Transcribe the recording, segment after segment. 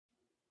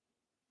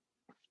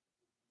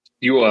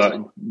You are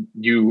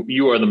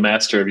the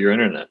master of your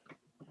internet.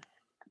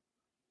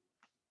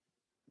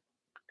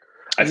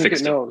 I think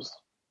fixed it knows.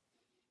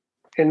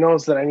 It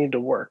knows that I need to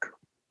work.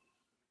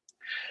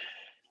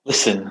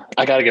 Listen,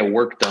 I gotta get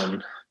work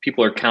done.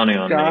 People are counting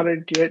on me. Gotta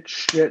get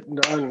shit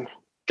done.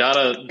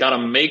 Gotta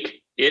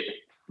make it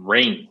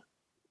rain.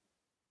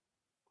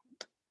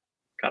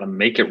 Gotta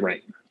make it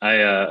rain.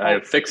 I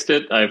fixed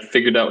it. I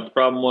figured out what the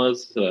problem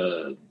was.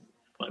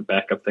 My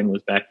backup thing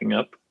was backing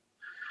up.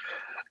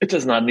 It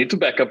does not need to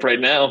back up right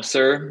now,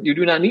 sir. You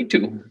do not need to.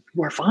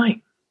 You are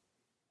fine.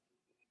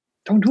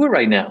 Don't do it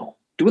right now.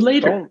 Do it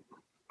later.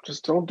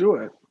 Don't do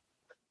it.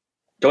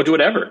 Don't do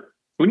it ever.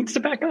 Who needs to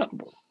back up?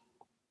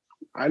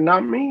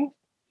 Not me.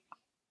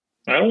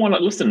 I don't want to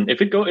listen. If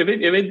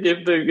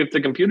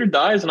the computer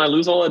dies and I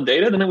lose all that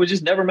data, then it was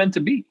just never meant to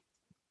be.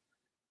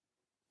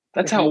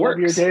 That's how it works.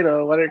 Your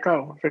data, let it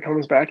go. If it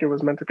comes back, it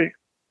was meant to be.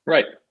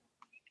 Right.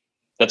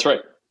 That's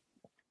right.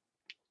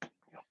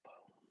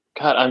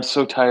 God, I'm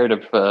so tired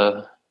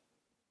of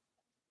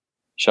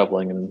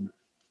shoveling and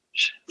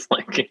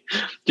like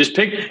just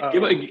pick.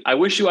 I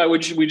wish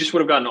we just would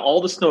have gotten all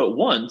the snow at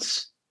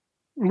once,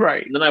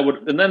 right?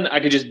 And then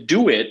I could just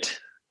do it.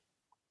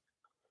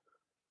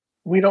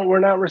 We're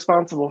not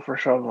responsible for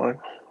shoveling.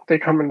 They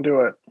come and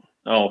do it.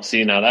 Oh,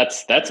 see, now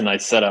that's a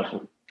nice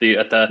setup.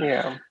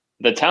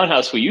 The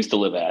townhouse we used to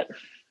live at,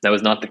 that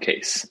was not the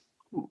case.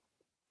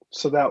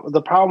 So the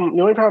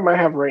only problem I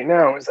have right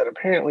now is that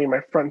apparently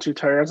my front two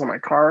tires on my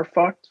car are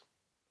fucked.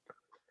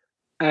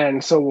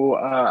 And so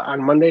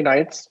on Monday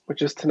nights,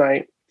 which is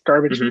tonight,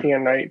 garbage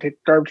can night, take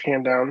the garbage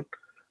can down.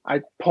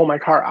 I pull my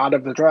car out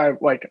of the garage,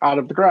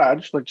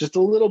 like just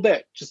a little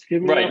bit. Just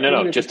give me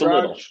just a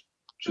little.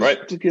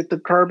 Just to get the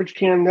garbage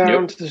can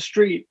down to the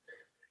street.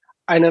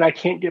 And then I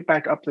can't get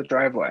back up the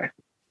driveway.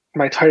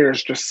 My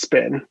tires just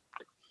spin.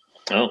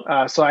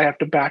 Oh. So I have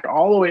to back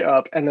all the way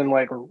up and then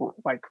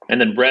and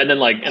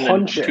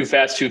then too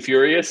fast, too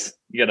furious.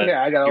 You're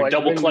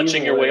double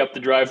clutching your way up the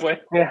driveway.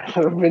 Yeah,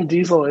 I've been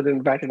Diesel it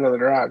and back into the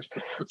garage.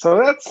 So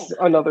that's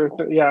another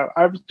thing. Yeah,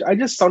 I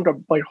just sunk a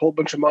whole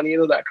bunch of money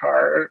into that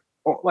car.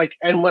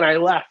 And when I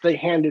left, they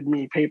handed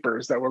me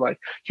papers that were like,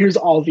 "Here's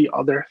all the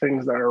other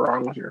things that are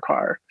wrong with your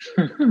car."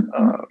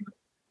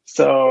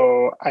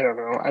 So I don't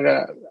know. I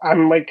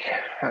don't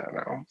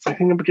know. So I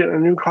think I'm getting a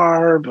new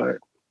car, but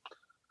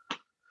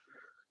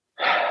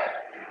I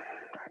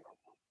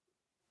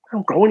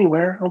don't go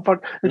anywhere. I don't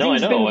fuck. I know.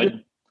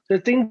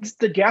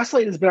 The gas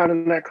light has been on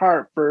in that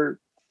car for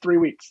 3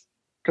 weeks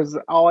because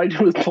all I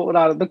do is pull it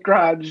out of the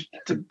garage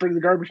to bring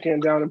the garbage can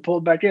down and pull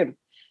it back in.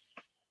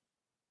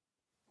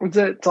 That's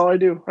it. That's all I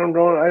do. I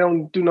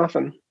don't do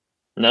nothing.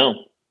 No.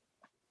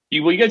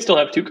 You guys still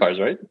have two cars,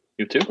 right?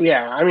 You have two?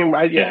 Yeah. I mean,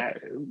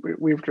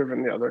 we've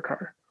driven the other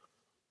car.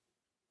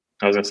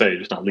 I was gonna say you're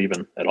just not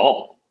leaving at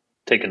all.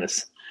 Taking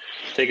this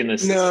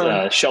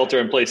shelter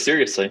in place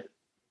seriously.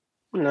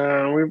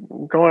 No, we're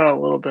going out a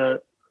little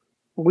bit.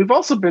 We've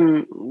also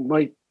been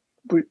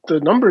the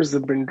numbers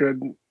have been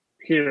good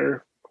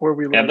here where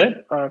we live. Have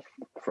they?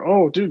 For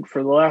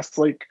the last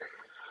 2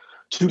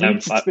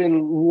 weeks, it's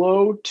been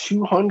low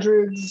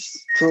 200s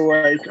to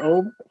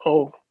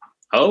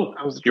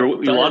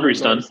your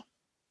laundry's done.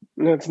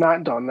 No, it's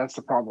not done. That's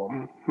the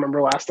problem.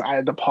 Remember last I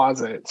had to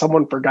pause it.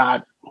 Someone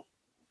forgot.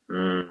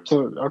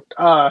 So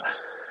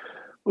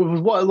it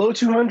was low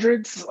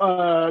 200s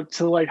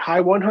to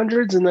high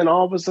 100s, and then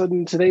all of a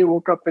sudden today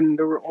woke up and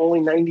there were only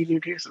 90 new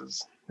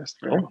cases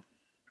yesterday. Oh.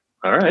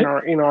 All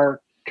right. In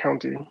our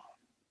county.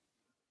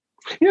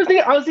 I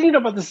was thinking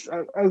about this.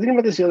 I was thinking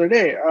about this the other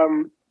day.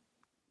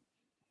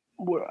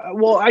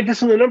 Well, I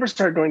guess when the numbers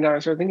started going down, I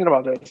started thinking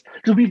about this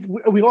because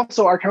we've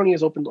also our county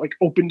is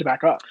opened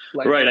back up.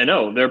 Right, I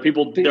know there are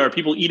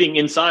people eating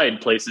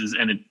inside places,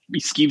 and it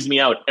skeeves me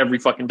out every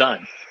fucking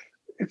time.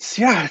 It's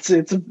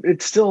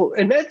still,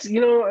 and that's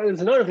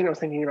it's another thing I was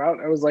thinking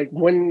about. I was like,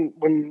 when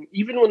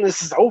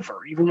this is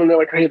over, even when they're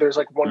like, hey, there's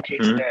one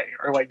case a day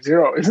or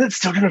zero, isn't it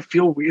still gonna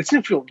feel weird? It's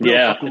gonna feel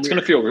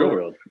gonna feel real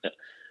weird.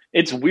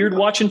 It's weird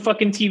watching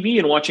fucking TV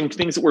and watching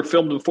things that were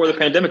filmed before the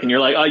pandemic, and you're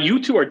like,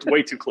 you two are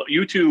way too close.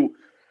 You two,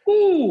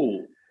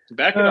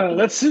 back it up.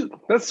 That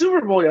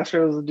Super Bowl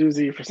yesterday was a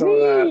doozy for some of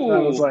that.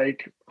 That was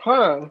like,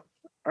 all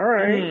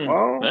right,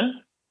 well.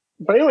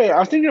 But anyway, I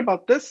was thinking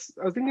about this.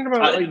 I was thinking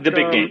about the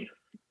big game,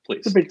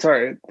 please. The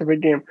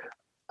big game.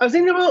 I was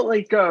thinking about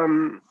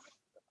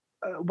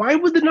why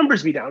would the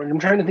numbers be down? And I'm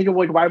trying to think of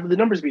why would the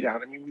numbers be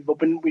down? I mean, we've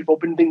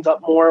opened things up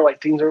more,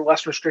 things are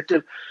less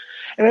restrictive.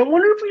 And I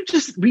wonder if we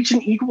just reach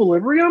an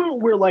equilibrium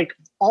where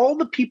all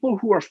the people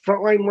who are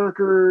frontline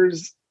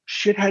workers,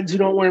 shitheads who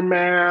don't wear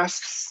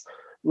masks,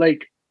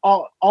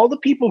 all the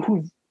people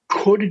who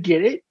could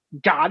get it,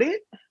 got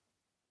it.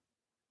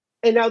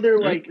 And now they're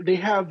they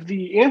have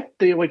the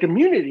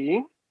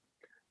immunity.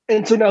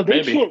 And so now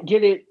they can't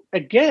get it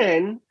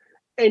again.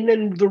 And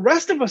then the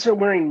rest of us are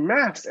wearing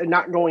masks and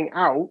not going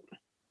out.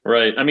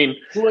 Right. I mean,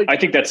 I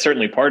think that's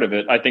certainly part of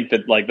it. I think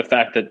that the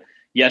fact that,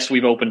 yes,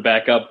 we've opened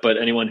back up, but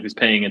anyone who's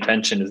paying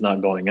attention is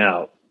not going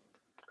out.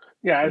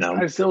 Yeah,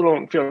 I still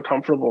don't feel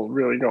comfortable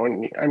really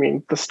going. I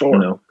mean, the store.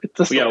 No. It's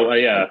the store.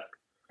 Yeah.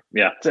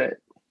 That's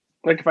it.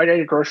 Like if I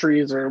get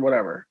groceries or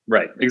whatever.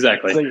 Right.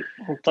 Exactly.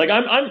 Like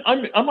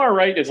I'm all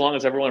right as long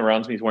as everyone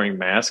around me is wearing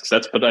masks.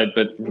 But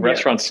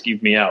restaurants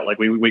skeeve me out. Like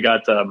we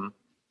got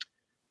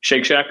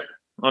Shake Shack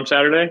on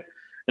Saturday,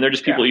 and they're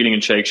just people eating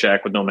in Shake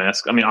Shack with no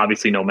masks. I mean,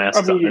 obviously no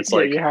masks on. It's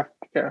you have.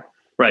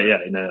 Right. Yeah.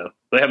 No,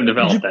 they haven't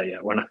developed that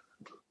yet. We're not.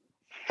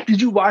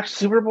 Did you watch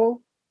Super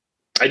Bowl?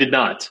 I did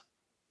not.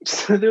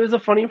 So there was a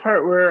funny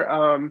part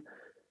where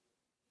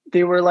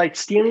they were like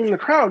standing in the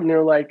crowd and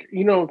they're like,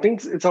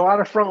 thanks. It's a lot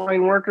of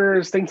frontline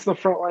workers. Thanks to the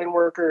frontline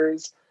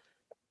workers.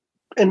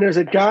 And there's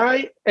a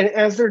guy, and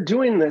as they're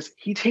doing this,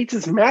 he takes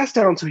his mask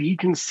down so he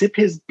can sip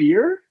his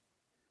beer.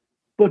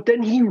 But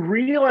then he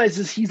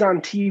realizes he's on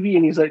TV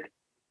and he's like,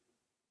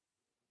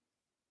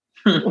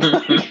 you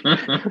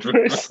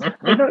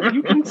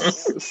can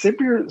sip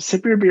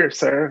your beer,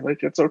 sir.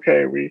 Like, it's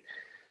okay. We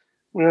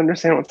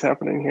understand what's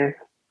happening here.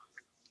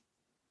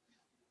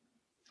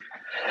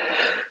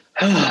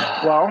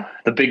 Well,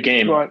 the big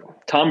game.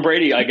 Tom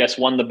Brady, I guess,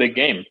 won the big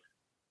game.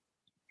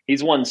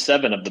 He's won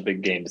 7 of the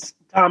big games.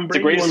 It's the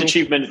greatest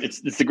achievement.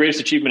 It's the greatest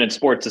achievement in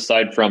sports,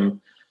 aside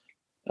from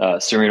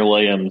Serena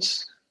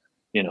Williams.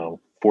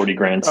 40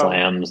 Grand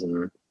Slams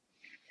and.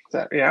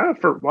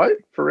 For what?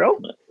 For real?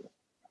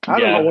 I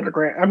don't know what a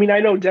grand. I mean, I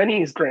know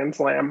Denny's Grand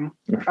Slam.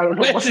 I don't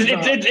know.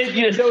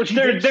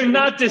 They're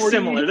not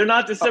dissimilar. They're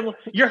not dissimilar.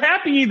 You're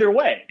happy either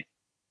way.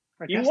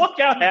 You walk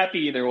out happy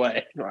either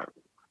way. You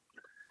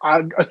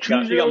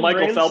got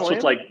Michael Phelps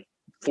with like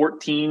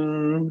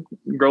 14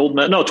 gold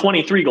medals. No,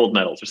 23 gold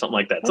medals or something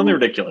like that. Something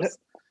ridiculous.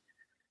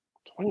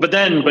 But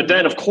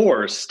then, of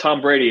course, Tom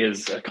Brady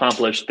has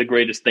accomplished the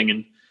greatest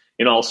thing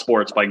in all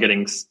sports by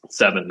getting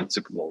 7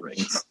 Super Bowl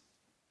rings.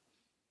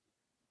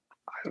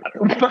 I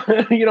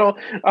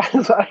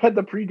had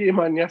the pregame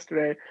on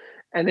yesterday,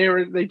 and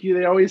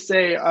they always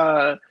say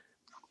a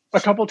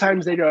couple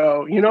times they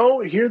go,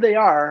 here they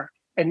are.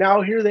 And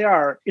now here they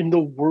are in the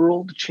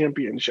World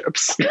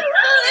Championships.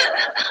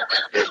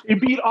 They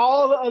beat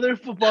all the other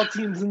football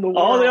teams in the world.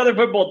 All the other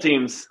football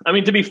teams. I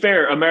mean, to be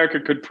fair, America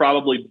could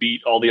probably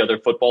beat all the other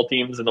football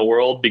teams in the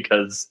world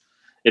because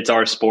it's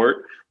our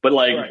sport. But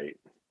right.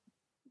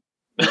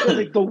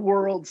 Like the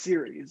World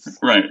Series.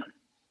 Right.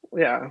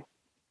 Yeah.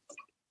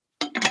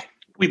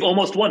 We've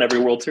almost won every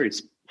World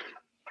Series.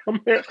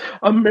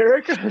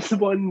 America has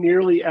won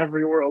nearly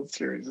every World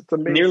Series. It's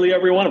amazing. Nearly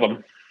every one of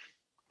them.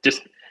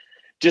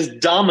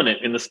 Just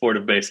dominant in the sport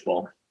of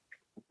baseball.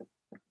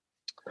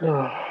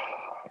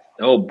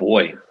 Oh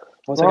boy.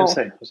 What was I going to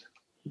say?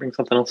 Bring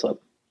something else up.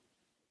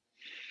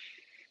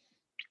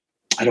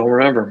 I don't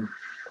remember.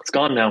 It's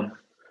gone now.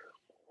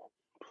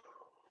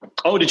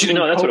 Oh, did you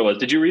know? That's what it was.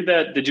 Did you read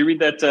that?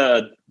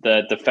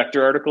 The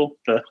Defector article?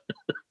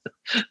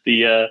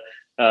 The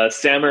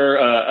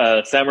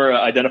Sammer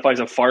identifies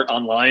a fart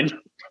online.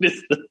 It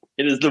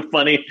is the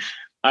funny.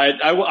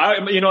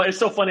 It's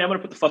so funny. I'm going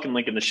to put the fucking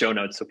link in the show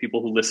notes so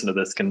people who listen to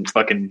this can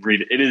fucking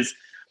read it. It is.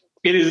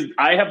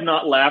 I have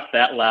not laughed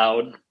that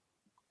loud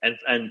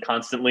and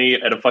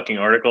constantly at a fucking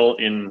article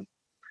in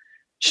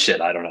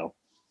shit. I don't know.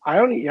 I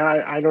don't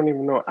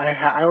even know.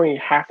 I only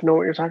half know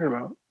what you're talking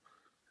about.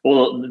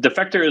 Well,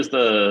 Defector is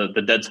the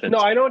Deadspin. No,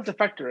 I know what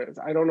Defector is.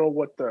 I don't know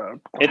what the.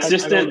 It's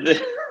just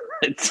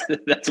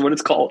that's what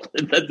it's called.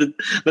 That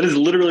is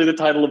literally the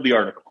title of the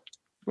article.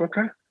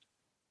 Okay.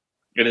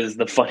 It is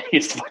the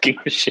funniest fucking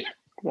shit.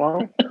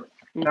 Well,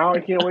 now I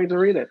can't wait to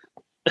read it.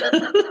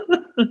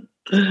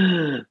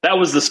 That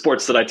was the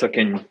sports that I took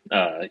in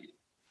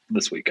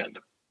this weekend.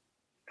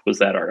 Was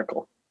that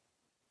article?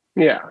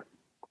 Yeah,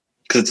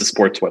 because it's a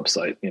sports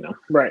website,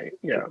 Right.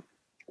 Yeah.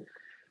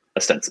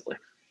 Ostensibly.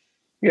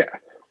 Yeah.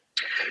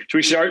 Should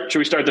we start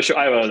the show?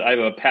 I have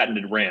a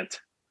patented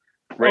rant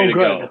ready to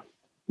go.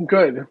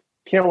 Good.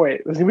 Can't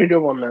wait. This is gonna be a good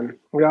one, then.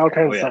 We got all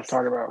kinds of stuff to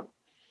talk about.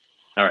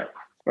 All right.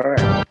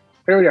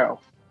 Here we go.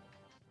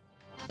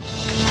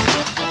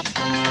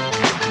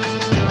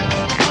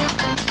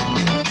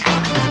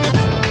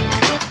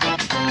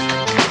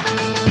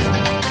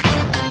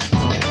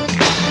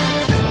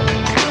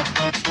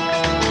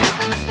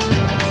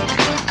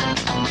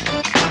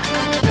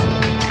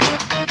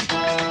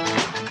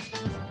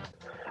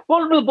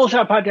 Welcome to the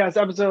Bullshot Podcast,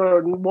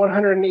 episode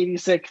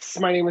 186.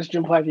 My name is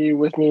Jim Plackey.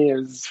 With me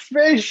is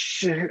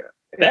Fish.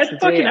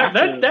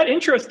 That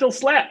intro still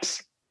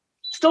slaps.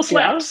 Still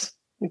slaps.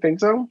 Yeah? You think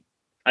so?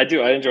 I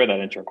do. I enjoy that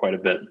intro quite a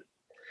bit.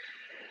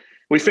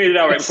 We fade it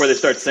out right before they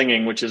start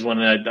singing, which is when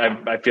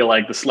I feel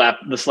like the slap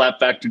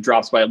factor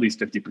drops by at least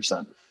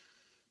 50%.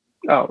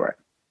 Oh, right.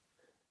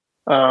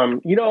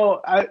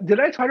 Did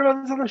I talk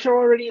about this on the show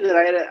already? That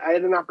I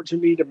had an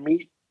opportunity to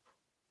meet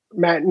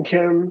Matt and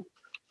Kim.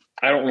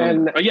 I don't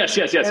remember. Yes,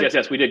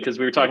 we did, because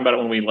we were talking about it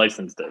when we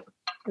licensed it.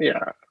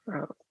 Yeah.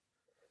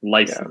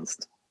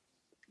 Licensed.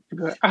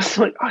 Yeah. I was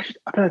like, I'm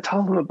going to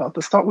tell them about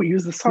this. Thought we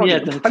use this song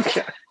in the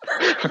podcast.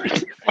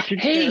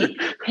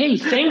 hey,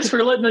 thanks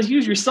for letting us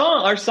use your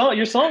song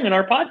in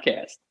our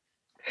podcast.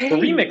 The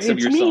remix of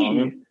your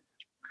song.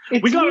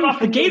 We got it off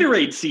the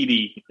Gatorade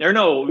CD. Or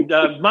no,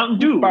 Mountain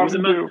Dew.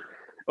 Mountain Dew.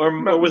 Or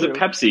was it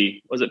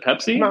Pepsi? Was it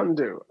Pepsi? Mountain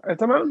Dew. It's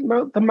the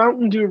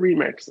Mountain Dew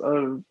remix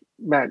of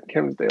Matt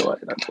Kim's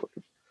Daylight, I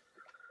believe.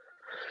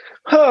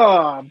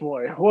 Oh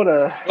boy,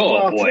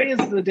 today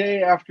is the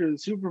day after the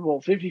Super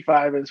Bowl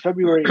 55. It's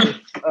February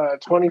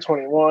 8th,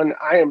 2021.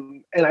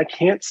 I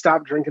can't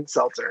stop drinking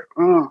seltzer.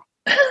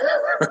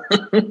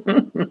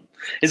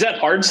 Is that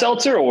hard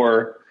seltzer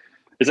or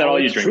is that all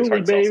you drink? Truly,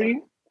 hard baby.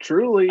 Seltzer?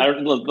 Truly.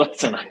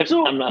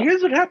 I'm not.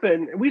 Here's what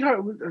happened. Here we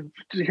go.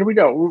 Here we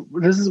go.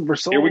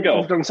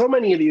 We've done so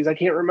many of these. I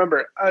can't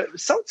remember.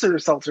 Seltzer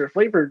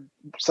flavored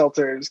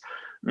seltzers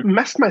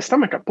messed my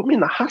stomach up. Put me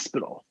in the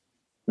hospital.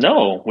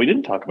 No, we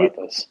didn't talk about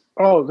this.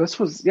 Oh, this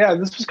was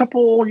a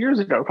couple years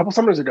ago, a couple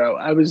summers ago.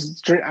 I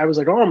was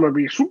like, oh, I'm gonna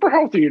be super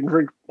healthy and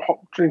drink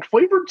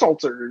flavored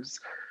seltzers,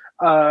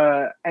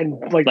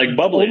 and like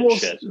bubbly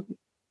almost, shit.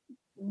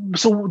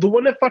 So the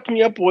one that fucked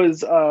me up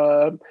was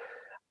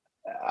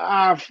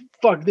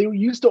they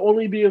used to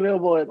only be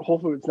available at Whole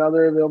Foods. Now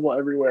they're available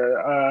everywhere.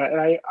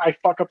 And I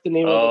fuck up the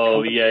name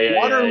of the company.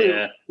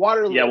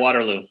 Waterloo. Yeah,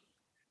 Waterloo.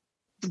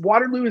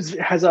 Waterloo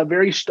has a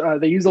very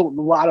they use a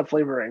lot of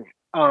flavoring.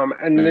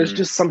 And there's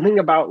just something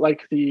about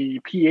like the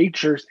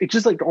pH, or it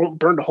just like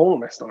burned a hole in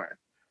my stomach.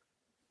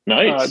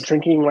 Nice.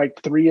 Drinking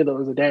like 3 of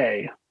those a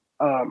day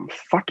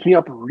fucked me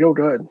up real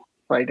good.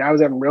 Like I was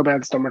having real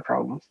bad stomach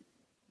problems.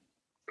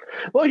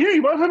 Well, here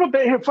you want to talk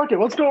about here. Fuck it,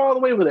 let's go all the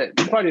way with it.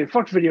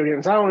 Fuck video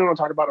games. I don't even want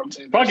to talk about them.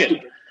 Fuck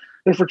it.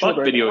 They're for children.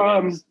 Fuck video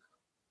games.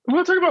 I'm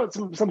going to talk about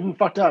something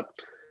fucked up.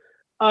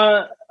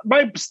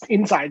 My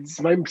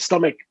insides, my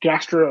stomach,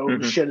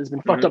 gastro shit has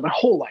been fucked up my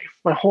whole life.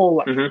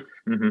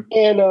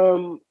 And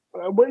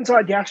I went and saw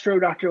a gastro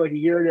doctor like a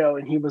year ago,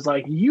 and he was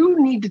like,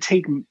 "You need to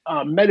take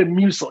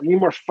Metamucil. You need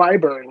more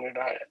fiber in your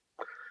diet."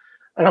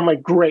 And I'm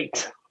like,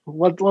 "Great,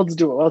 let's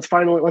do it. Let's go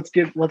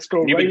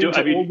right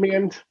into old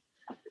man."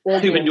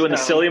 Have you been doing the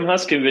psyllium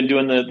husk? Have you been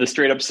doing the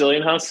straight up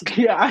psyllium husk?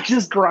 Yeah, I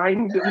just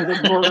grind with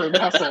a mortar and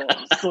pestle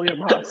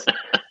psyllium husk,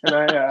 and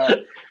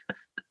I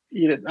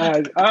eat it.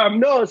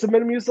 No, it's a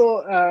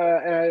Metamucil.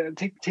 And I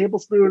take a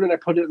tablespoon and I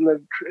put it in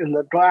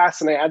the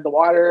glass, and I add the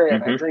water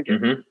and I drink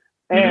it.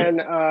 And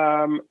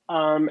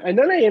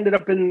then I ended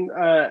up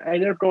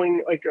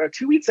going like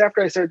 2 weeks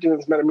after I started doing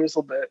this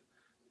Metamucil bit,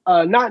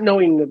 not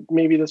knowing that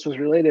maybe this was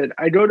related.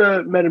 I go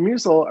to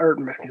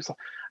Metamucil.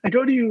 I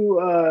go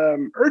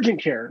to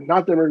urgent care,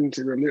 not the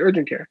emergency room, the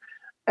urgent care,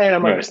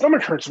 and my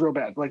stomach hurts real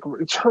bad. Like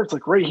it hurts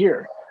like right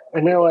here,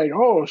 and they're like,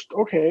 "Oh,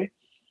 okay."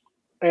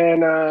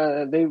 And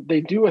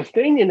they do a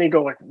thing, and they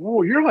go like,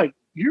 "Whoa, you're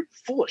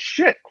full of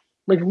shit."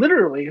 Like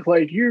literally, are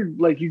you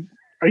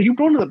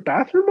going to the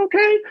bathroom?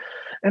 Okay?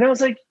 And I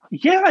was like,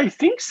 "Yeah, I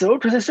think so,"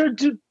 because I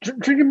started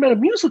drinking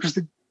Metamucil because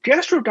the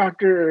gastro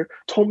doctor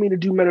told me to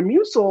do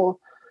Metamucil.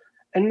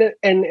 And they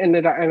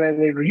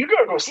go, "You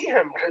gotta go see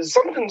him because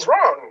something's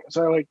wrong."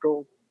 So I like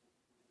go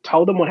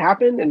tell them what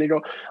happened, and they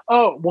go,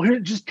 "Oh, well, here,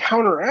 just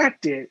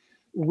counteract it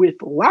with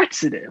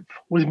laxative,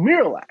 with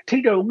Miralax.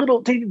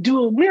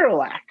 Do a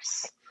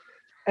Miralax,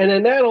 and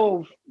then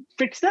that'll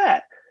fix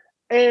that."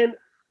 And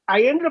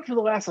I ended up for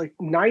the last like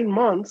 9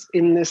 months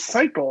in this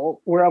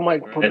cycle where I'm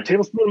like, put a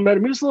tablespoon of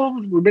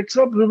Metamucil, we mix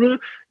it up,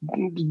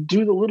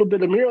 do the little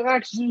bit of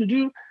Miralax,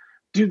 do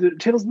the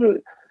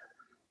tablespoon.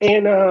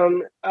 And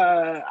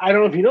I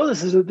don't know if you know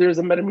this, is that there's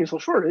a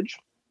Metamucil shortage.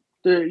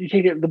 You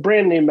can't get the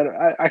brand name.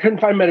 I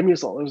couldn't find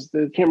Metamucil.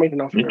 They can't make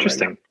enough of it.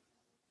 Interesting.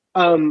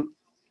 Right now.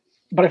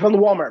 But I found the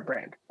Walmart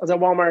brand. I was at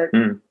Walmart,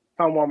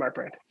 found Walmart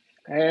brand.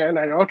 And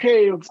I go,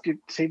 okay, let's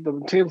take the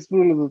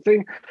tablespoon of the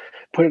thing,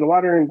 put it in the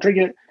water and drink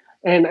it.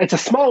 And it's a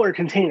smaller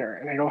container.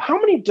 And I go, how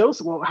many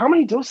doses? Well, how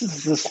many doses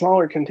is a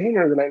smaller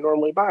container than I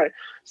normally buy?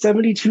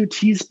 72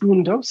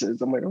 teaspoon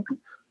doses. I'm like, okay.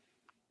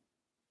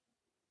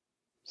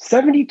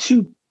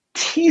 72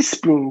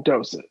 teaspoon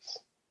doses.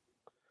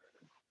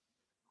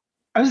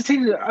 I was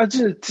taking a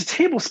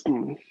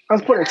tablespoon. I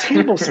was putting a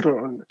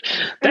tablespoon.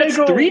 That's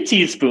 3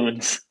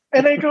 teaspoons.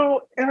 And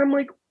I'm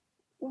like,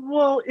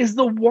 well, is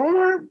the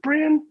Walmart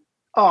brand?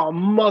 Oh,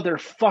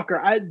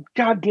 motherfucker.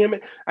 God damn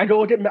it. I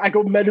go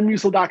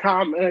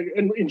metamucil.com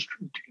and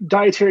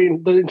dietary,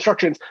 the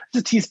instructions.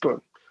 It's a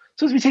teaspoon.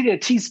 Supposed to be taking a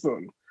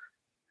teaspoon.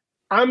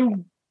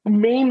 I'm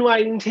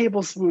mainlining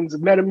tablespoons of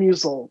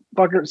Metamucil,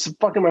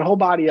 fucking my whole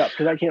body up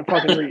because I can't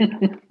fucking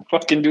read.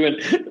 Fucking doing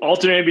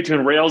alternating between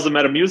rails of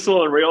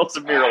Metamucil and rails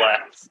of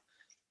Miralax.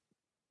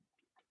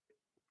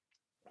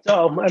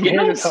 So I'm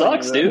here to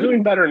sucks, dude. I'm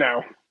doing better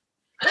now.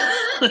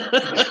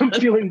 I'm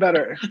feeling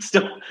better.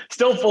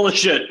 Still full of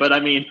shit, but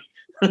I mean,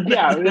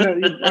 yeah.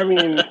 I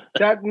mean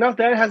that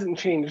hasn't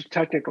changed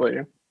technically,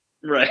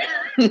 right?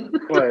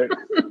 But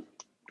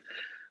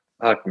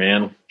fuck,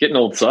 man, getting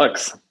old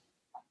sucks.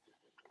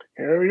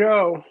 Here we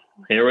go.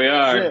 Here we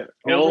are.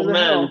 Old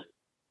men.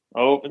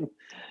 Open.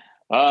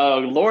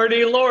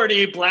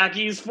 Lordy,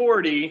 Blackie's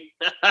 40.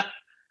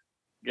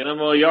 Get him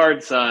a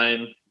yard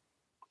sign.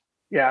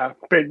 Yeah,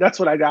 big. That's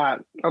what I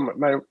got.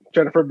 My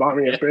Jennifer bought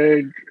me a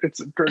big.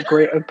 It's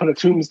great. I put a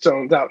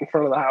tombstones out in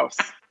front of the house.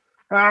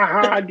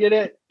 I get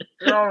it.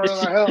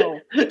 Oh,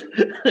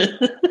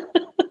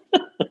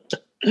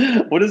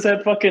 What is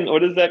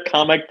that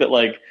comic that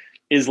like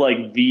is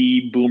like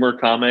the boomer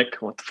comic?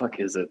 What the fuck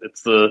is it?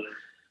 It's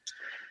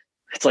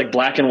like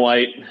black and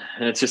white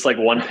and it's just like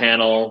one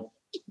panel.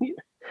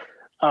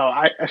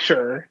 I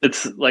sure.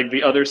 It's like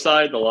the other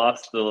side, the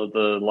lost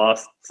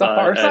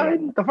Far side.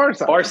 Side? The Far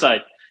Side. Far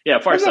Side. Yeah,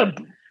 Far Side.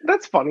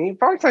 That's funny.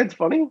 Far Side's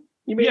funny.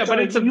 But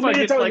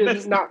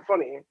it's not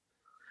funny.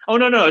 Oh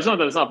no, it's not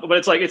that it's not. But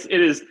it's like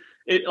it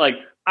like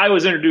I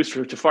was introduced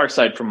to Far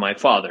Side from my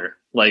father.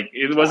 Like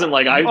it wasn't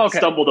like I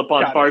stumbled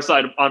upon Far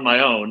Side on my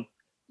own.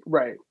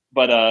 Right.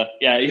 But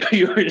yeah,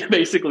 you were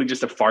basically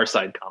just a Far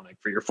Side comic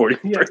for your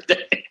 40th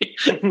birthday.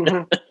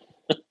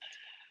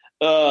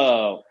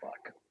 Oh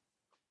fuck.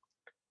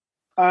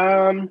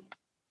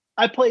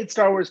 I played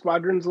Star Wars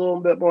Squadrons a little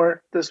bit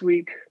more this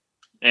week.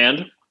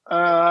 And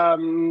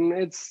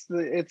it's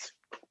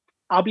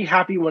I'll be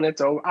happy when it's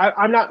over.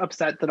 I'm not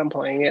upset that I'm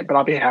playing it, but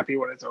I'll be happy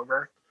when it's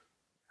over.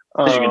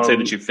 You can say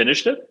that you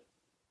finished it.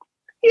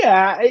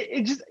 Yeah,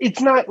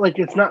 it's not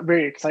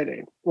very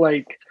exciting.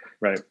 Like,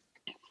 right.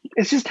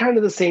 It's just kind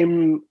of the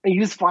same.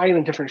 You just fly in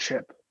a different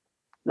ship,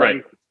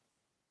 right?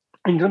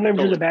 And sometimes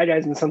you're the bad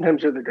guys, and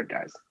sometimes you're the good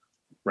guys.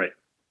 Right.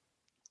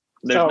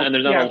 There's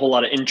not a whole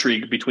lot of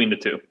intrigue between the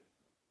two.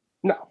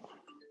 No.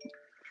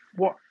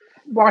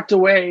 Walking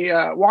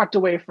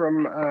away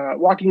from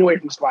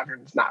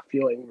Squadrons not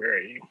feeling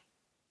very.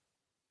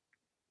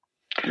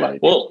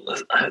 Well,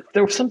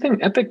 there was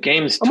something Epic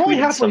Games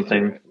tweeted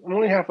something. I'm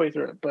only halfway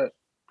through it, but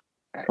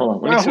hold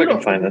on, let me see if I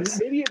can find this.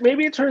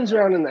 Maybe it turns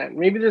around in that.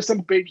 Maybe there's some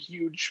big,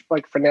 huge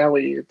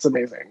finale. It's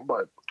amazing,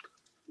 but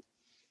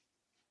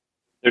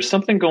there's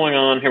something going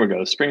on. Here we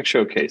go. Spring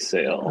Showcase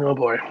sale. Oh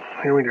boy,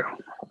 here we go.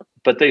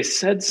 But they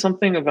said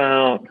something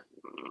about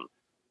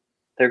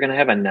they're going to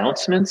have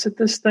announcements at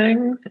this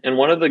thing, and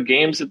one of the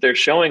games that they're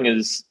showing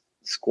is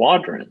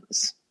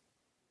Squadrons.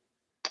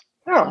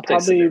 Oh,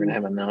 probably they're going to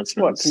have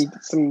announcements.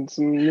 What, some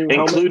new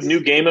include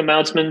new game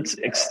announcements,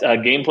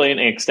 gameplay, and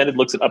extended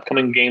looks at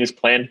upcoming games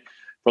planned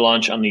for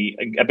launch on the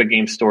Epic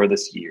Games Store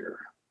this year.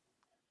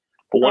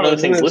 But one of the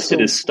things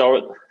listed is Star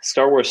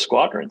Wars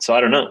Squadron, so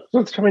I don't know. So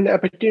it's coming to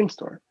Epic Games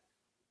Store.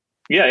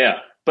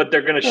 Yeah, but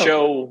they're going to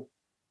show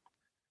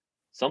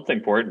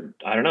something for it.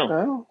 I don't know.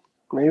 Oh,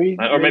 maybe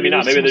not.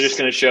 Maybe they're just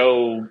going to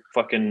show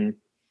fucking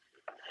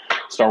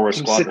Star Wars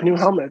Squadron. Sick new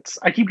helmets.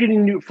 I keep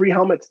getting new free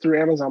helmets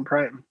through Amazon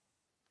Prime.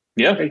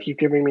 Yeah, they keep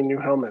giving me new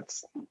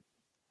helmets,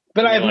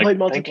 but I haven't played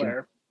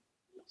multiplayer,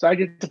 so I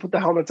get to put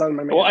the helmets on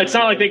my. Well, it's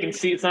not like they can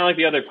see. It's not like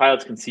the other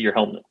pilots can see your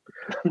helmet.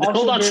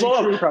 Hold on,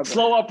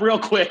 slow up real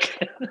quick.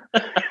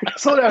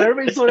 Slow down,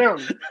 everybody, slow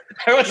down.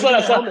 Everyone, slow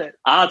down.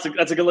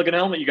 That's a good looking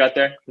helmet you got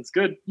there. It's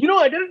good. You know,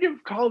 I gotta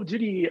give Call of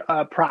Duty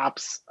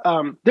props.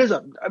 There's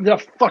a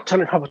fuck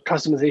ton of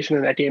customization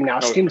in that game now.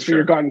 Skins for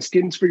your gun,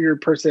 skins for your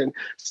person,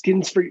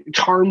 skins for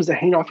charms that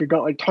hang off your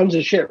gun, like tons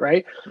of shit,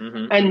 right?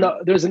 Mm-hmm. And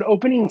there's an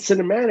opening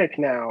cinematic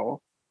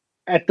now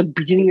at the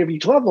beginning of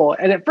each level.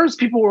 And at first,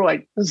 people were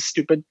like, "This is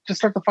stupid. Just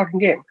start the fucking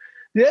game."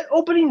 That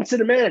opening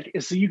cinematic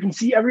is so you can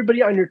see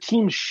everybody on your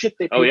team's shit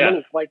they pay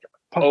money.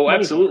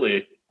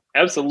 Absolutely.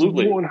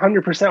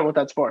 100% what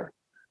that's for.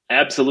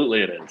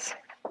 Absolutely, it is.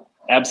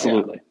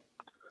 Absolutely.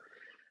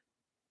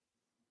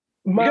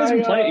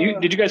 Yeah.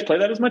 Did you guys play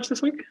that as much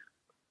this week?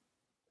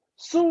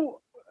 So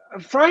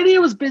Friday I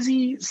was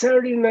busy.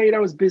 Saturday night I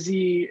was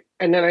busy,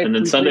 and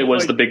then Sunday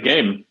was the big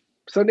game.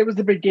 Sunday was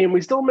the big game.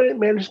 We still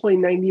managed to play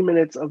 90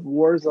 minutes of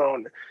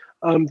Warzone.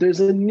 There's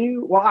a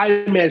new. Well,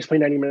 I managed to play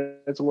 90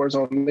 minutes of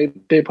Warzone.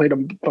 They played a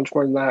bunch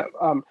more than that.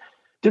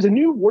 There's a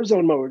new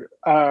Warzone mode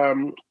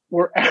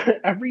where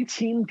every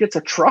team gets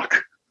a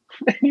truck,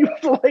 and you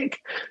have to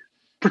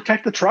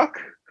protect the truck.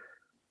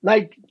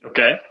 The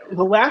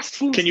last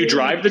team. Can you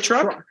drive the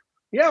truck?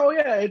 Yeah,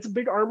 it's a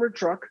big armored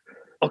truck.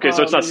 Okay,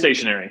 so it's not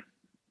stationary.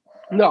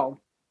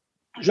 No.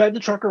 Drive the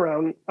truck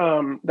around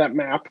that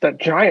map, that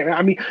giant.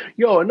 I mean,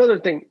 another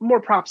thing, more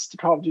props to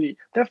Call of Duty.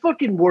 That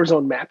fucking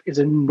Warzone map is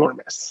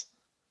enormous.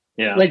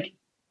 Yeah.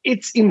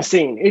 It's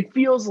insane. It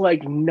feels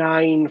like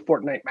 9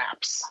 Fortnite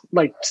maps,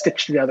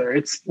 stitched together.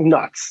 It's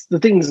nuts. The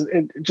thing's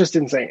just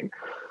insane.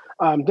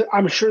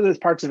 I'm sure there's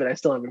parts of it I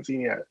still haven't seen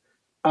yet.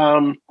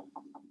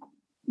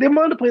 They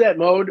wanted to play that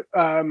mode.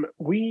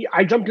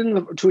 I jumped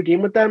into a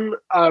game with them.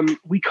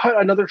 We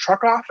cut another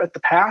truck off at the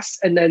pass,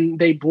 and then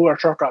they blew our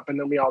truck up, and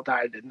then we all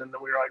died. And then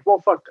we were like, "Well,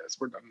 fuck this,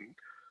 we're done."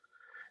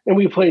 And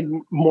we played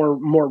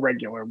more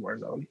regular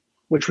Warzone,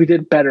 which we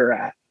did better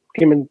at.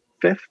 Came in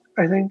 5th,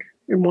 I think,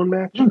 in one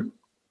match.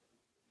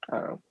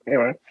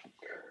 Anyway,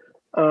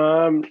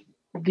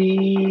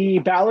 the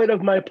ballot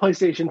of my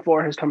PlayStation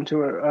 4 has come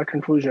to a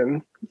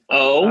conclusion.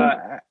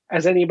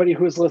 As anybody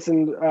who has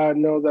listened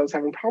knows, I was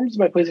having problems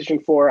with my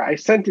PlayStation 4. I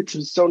sent it to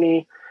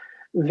Sony.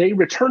 They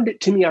returned it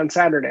to me on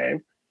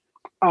Saturday.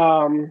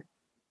 So,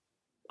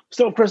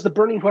 of course, the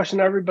burning question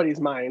in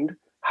everybody's mind,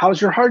 how's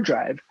your hard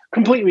drive?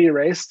 Completely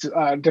erased,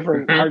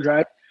 different hard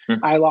drive.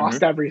 I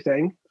lost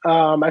everything.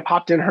 I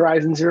popped in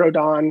Horizon Zero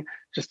Dawn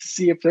just to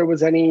see if there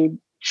was any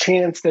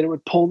chance that it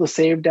would pull the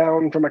save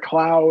down from a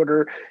cloud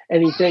or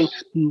anything.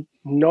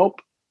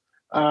 Nope.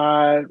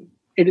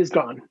 It is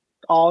gone.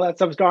 All that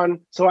stuff's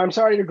gone. So I'm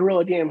sorry to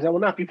Guerrilla Games. I will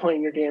not be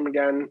playing your game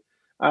again.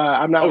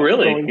 I'm not. Oh,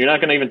 really? You're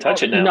not going to even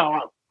touch it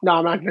now? No,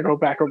 I'm not going to go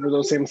back over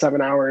those same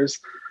 7 hours.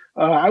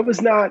 I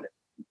was not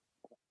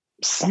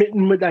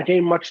smitten with that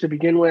game much to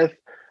begin with,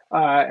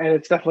 and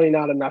it's definitely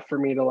not enough for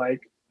me to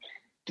like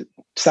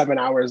 7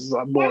 hours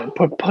more.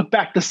 Put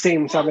back the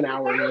same 7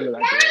 hours into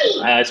that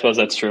game. I suppose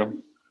that's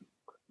true.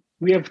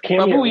 We have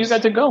cameos. Oh, you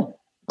got to go.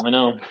 I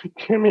know.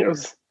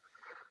 Cameos.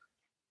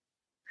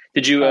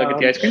 Did you get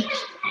the ice cream?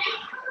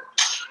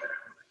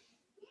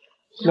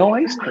 No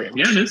ice cream.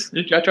 Yeah, it is.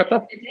 It got dropped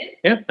off.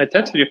 Yeah, I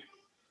texted you.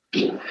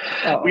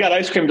 We got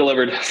ice cream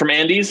delivered from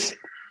Andy's.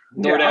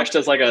 DoorDash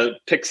does like a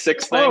pick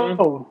 6 thing.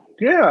 Oh,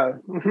 yeah.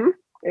 Mm-hmm.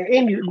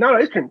 And not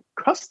ice cream,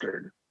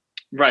 custard.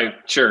 Right,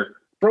 sure.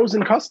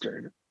 Frozen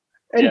custard.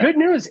 And good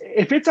news,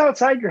 if it's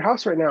outside your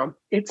house right now,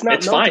 it's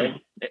not melting.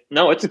 Fine.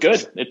 No, it's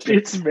good.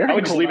 It's very I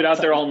would just leave it out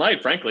outside. there all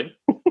night, frankly.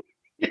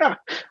 Yeah.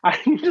 I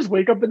just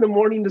wake up in the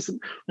morning to some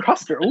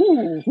custard.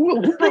 Ooh,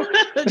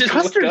 the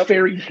custard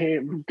fairy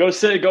came. Go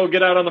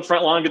get out on the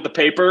front lawn, get the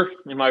paper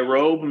in my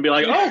robe and be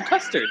like, oh,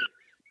 custard.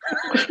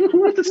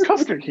 What's this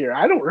custard here?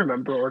 I don't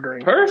remember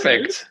ordering.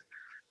 Perfect. Custard.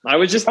 I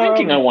was just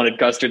thinking I wanted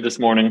custard this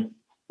morning.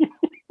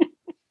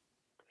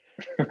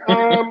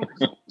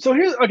 So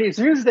here's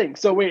the thing.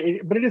 So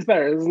wait, but it is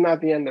better. This is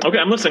not the end of it. Okay,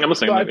 I'm listening.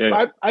 So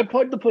I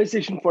plugged the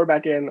PlayStation 4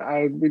 back in.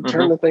 We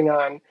turned the thing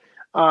on,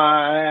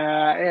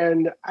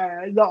 and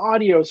the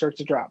audio starts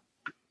to drop.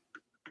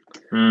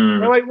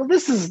 I'm like, well,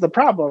 this is the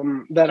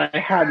problem that I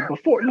had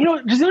before. You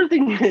know, just the other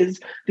thing is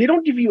they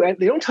don't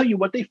tell you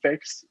what they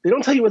fixed. They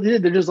don't tell you what they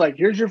did. They're just like,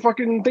 here's your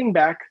fucking thing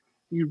back,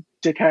 you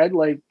dickhead.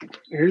 Like,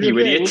 here's your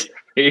idiot. thing.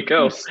 Here you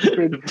go.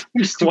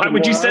 You stupid Why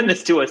would you moron. send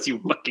this to us, you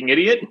fucking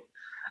idiot?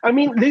 I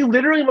mean, they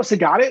literally must have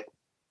got it,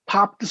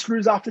 popped the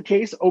screws off the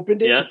case,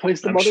 opened it,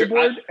 replaced the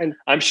motherboard, and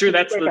I'm sure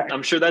that's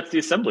the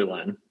assembly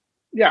line.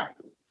 Yeah.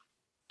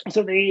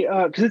 So they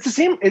because it's the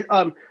same.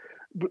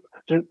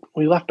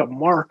 We left a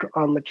mark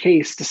on the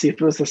case to see if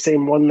it was the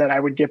same one that I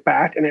would get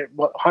back, and it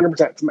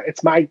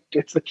 100%.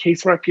 It's the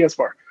case for my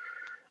PS4.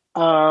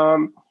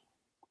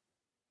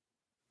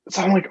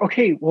 So I'm like,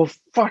 okay, well,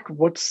 fuck,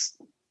 what's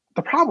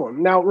the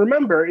problem? Now,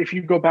 remember, if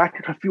you go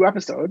back a few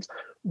episodes,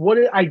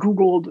 I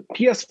Googled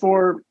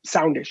PS4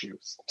 sound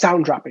issues,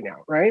 sound dropping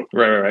out, right?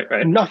 Right.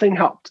 And nothing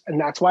helped, and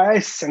that's why I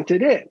sent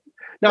it in.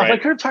 Now, if I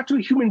could have talked to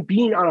a human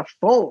being on a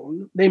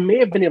phone, they may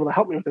have been able to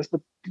help me with this,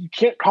 but you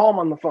can't call them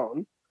on the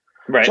phone.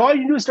 Right. So all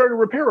you do is start a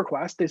repair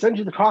request. They send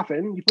you the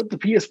coffin. You put the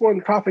PS4 in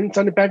the coffin,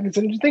 send it back, and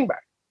send your thing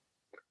back.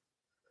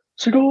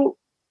 So you go,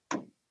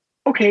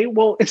 okay,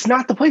 well, it's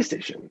not the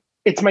PlayStation.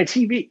 It's my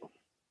TV.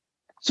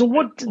 So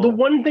the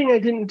one thing I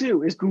didn't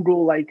do is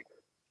Google like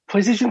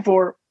PlayStation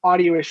 4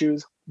 audio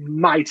issues,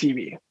 my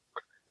TV.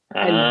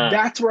 And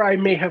that's where I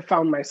may have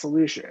found my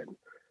solution.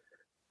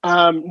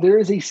 There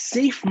is a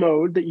safe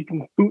mode that you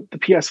can boot the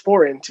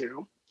PS4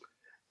 into,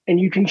 and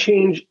you can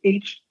change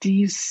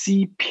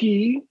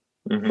HDCP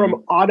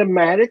from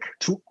automatic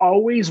to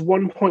always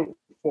 1.4.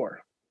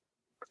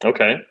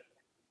 Okay.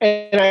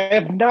 And I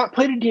have not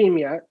played a game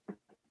yet.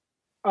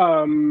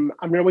 I'm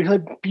going to wait till I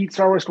beat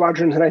Star Wars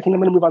Squadrons, and I think I'm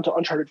going to move on to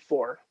Uncharted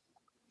 4.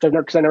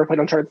 Because I never played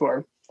Uncharted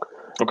 4.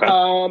 Okay.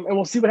 And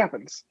we'll see what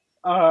happens.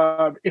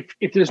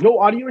 If there's no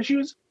audio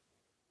issues,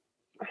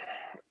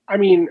 I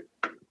mean,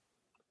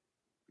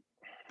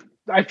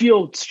 I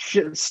feel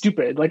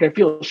stupid. Like, I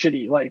feel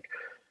shitty. Like,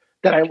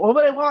 but I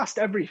lost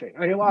everything.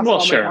 I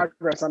lost my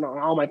progress on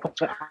all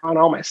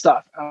my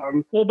stuff.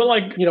 But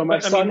like, my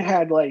son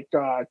had like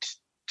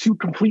 2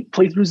 complete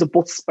playthroughs of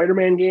both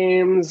Spider-Man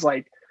games.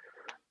 Like,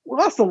 we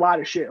lost a lot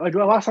of shit. Like,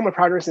 I lost all my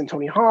progress in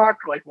Tony Hawk,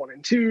 like 1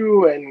 and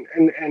 2,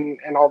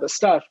 and all this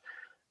stuff.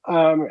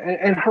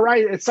 And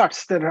Horizon, it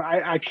sucks that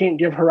I can't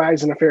give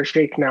Horizon a fair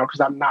shake now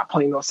because I'm not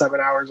playing those 7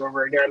 hours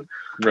over again.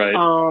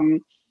 Right.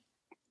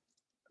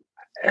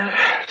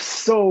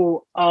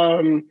 So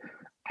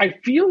I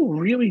feel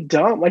really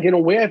dumb. Like, in a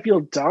way, I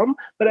feel dumb,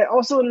 but I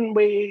also, in a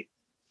way,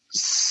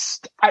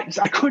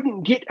 I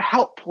couldn't get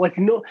help. Like,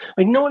 no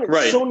one at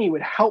Sony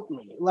would help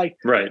me. Like,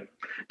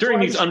 during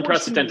these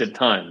unprecedented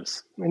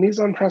times. In these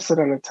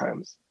unprecedented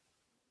times.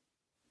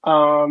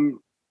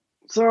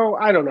 So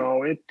I don't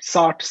know. It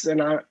sucks,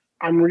 and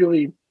I'm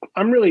really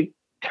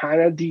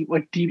kind of deep.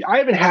 I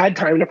haven't had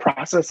time to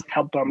process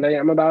how bummed I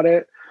am about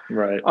it.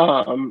 Right.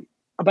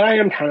 But I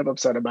am kind of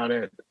upset about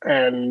it,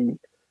 and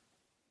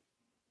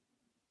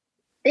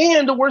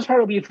the worst part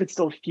will be if it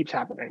still keeps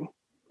happening.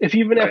 If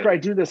even after I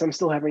do this, I'm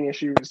still having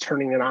issues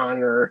turning it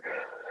on or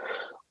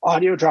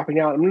audio dropping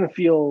out, I'm going to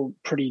feel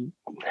pretty.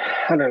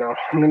 I don't know.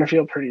 I'm going to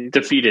feel pretty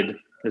defeated.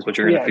 Is what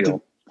you're going to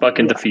feel.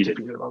 Fucking defeated.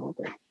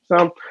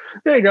 So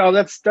there you go.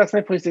 That's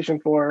my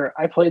PlayStation 4.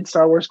 I played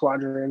Star Wars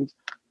Squadrons.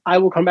 I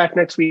will come back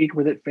next week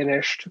with it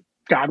finished,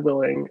 God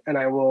willing, and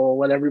I will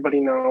let everybody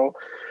know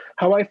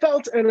how I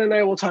felt, and then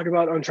I will talk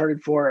about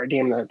Uncharted 4, a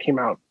game that came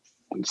out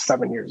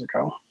 7 years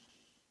ago.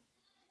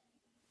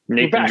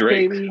 Nathan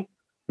Drake. Baby.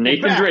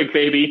 Nathan Drake,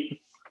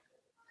 baby.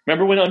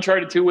 Remember when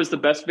Uncharted 2 was the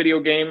best video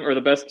game or the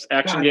best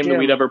action game that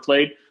we'd ever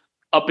played?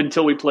 Up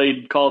until we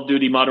played Call of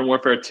Duty Modern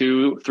Warfare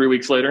 2 3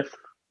 weeks later.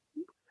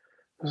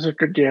 Those are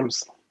good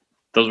games.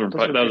 That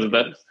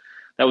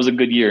was a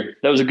good year.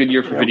 That was a good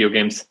year for video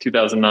games,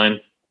 2009.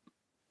 That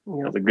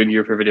was a good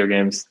year for video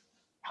games.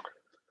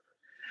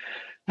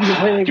 You been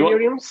playing any video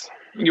games?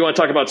 You want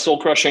to talk about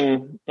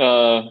soul-crushing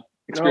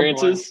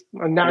experiences?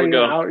 Oh, now you're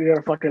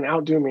gonna fucking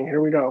outdo me.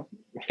 Here we go.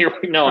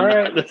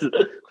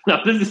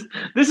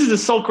 This is a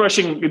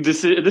soul-crushing.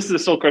 This is a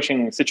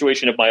soul-crushing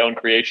situation of my own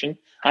creation.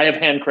 I have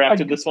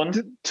handcrafted this one.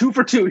 2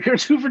 for 2. You're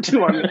 2 for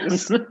 2 on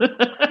this.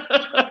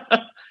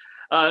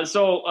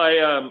 So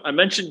I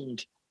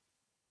mentioned,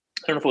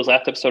 I don't know if it was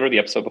last episode or the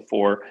episode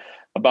before,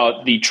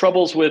 about the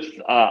troubles with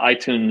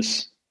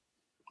iTunes.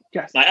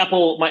 Yes. My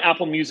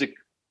Apple Music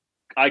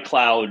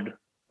iCloud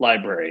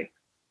library.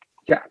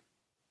 Yeah.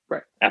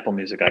 Right. Apple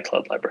Music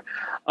iCloud library.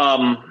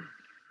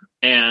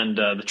 And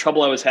the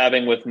trouble I was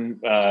having with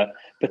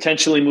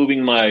potentially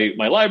moving my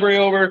library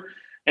over.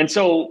 And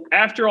so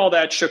after all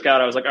that shook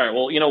out, I was like, all right,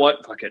 well, you know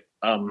what? Fuck it.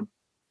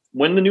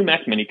 When the new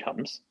Mac Mini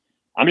comes,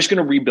 I'm just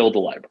going to rebuild the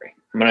library.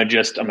 I'm going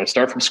to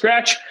start from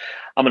scratch.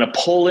 I'm going to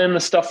pull in the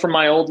stuff from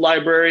my old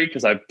library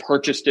because I've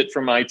purchased it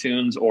from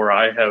iTunes, or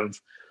I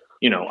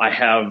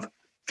have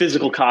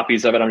physical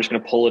copies of it. I'm just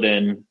going to pull it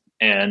in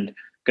and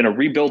going to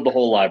rebuild the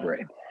whole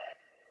library.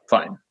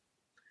 Fine.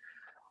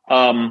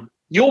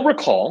 You'll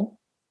recall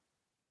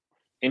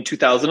in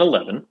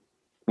 2011,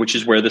 which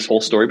is where this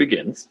whole story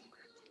begins,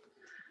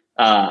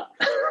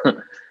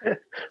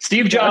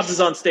 Steve Jobs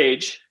is on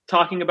stage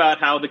talking about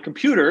how the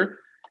computer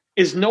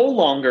is no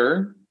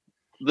longer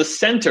the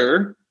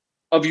center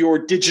of your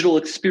digital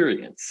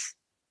experience.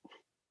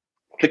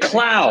 The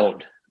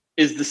cloud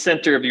is the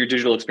center of your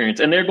digital experience.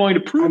 And they're going to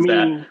prove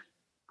that.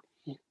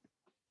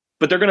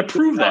 But they're going to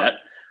prove that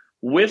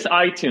with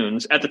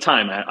iTunes, at the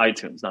time,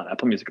 iTunes, not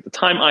Apple Music, at the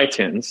time,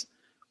 iTunes,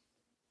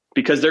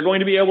 because they're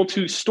going to be able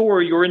to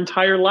store your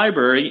entire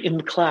library in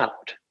the cloud.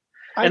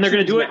 And they're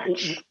going to do it,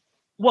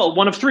 well,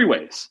 one of 3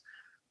 ways.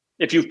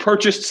 If you've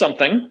purchased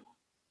something,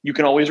 you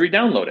can always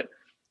re-download it.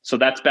 So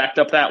that's backed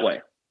up that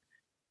way.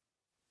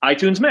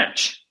 iTunes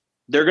Match.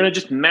 They're going to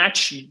just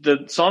match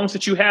the songs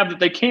that you have that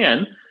they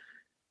can.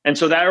 And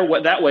so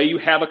that way you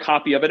have a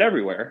copy of it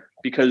everywhere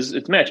because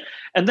it's matched.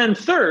 And then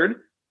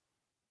third,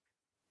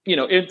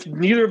 if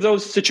neither of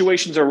those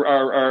situations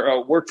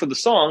are work for the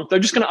song, they're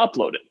just going to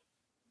upload it.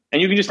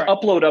 And you can just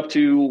upload up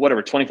to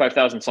whatever,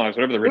 25,000 songs,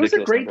 whatever the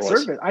ridiculous number was. It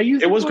was a great service. I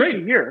used it for great. A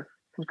year.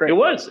 It was great.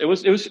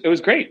 It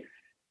was great.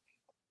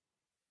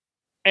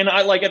 And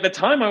I at the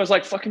time I was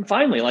like, fucking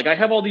finally, I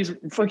have all these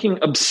fucking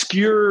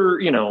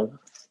obscure,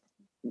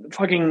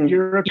 fucking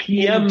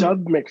European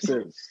dub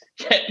mixes.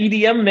 Yeah,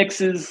 EDM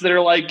mixes that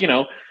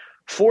are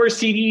 4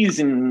 CDs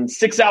and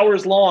 6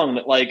 hours long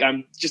that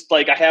I'm just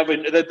I have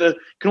that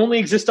can only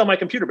exist on my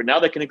computer, but now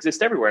they can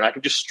exist everywhere and I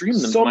can just stream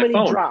them to my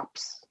phone.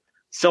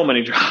 So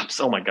many drops.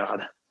 Oh my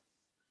God.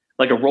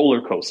 Like a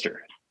roller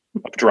coaster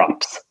of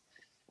drops.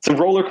 It's a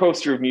roller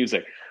coaster of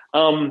music.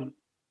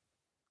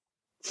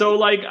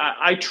 So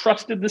I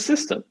trusted the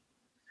system.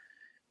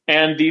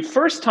 And the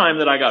first time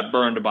that I got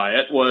burned by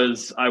it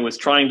was I was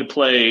trying to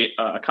play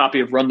a copy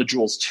of Run the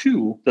Jewels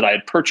 2 that I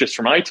had purchased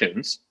from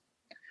iTunes.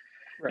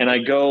 Right. And I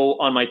go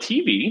on my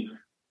TV,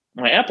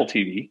 my Apple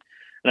TV,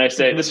 and I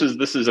say, this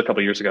is a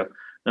couple years ago.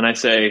 And I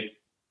say,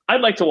 I'd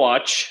like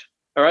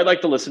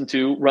to listen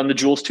to Run the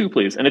Jewels 2,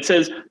 please. And it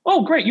says,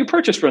 oh, great, you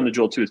purchased Run the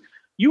Jewels 2.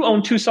 You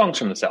own 2 songs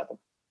from this album.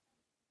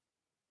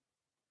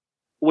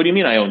 What do you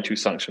mean I own 2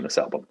 songs from this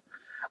album?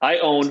 I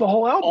own the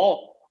whole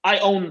album. I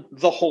own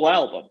the whole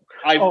album.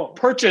 I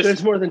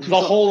purchased more than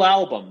the whole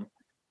album.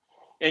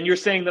 And you're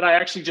saying that I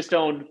actually just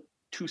own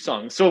 2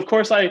 songs. So of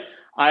course I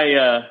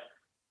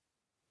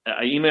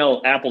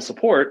email Apple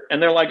support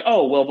and they're like,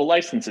 oh, well, the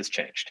license has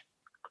changed.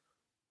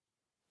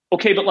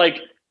 Okay, but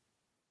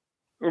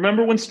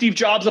remember when Steve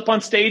Jobs up on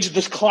stage,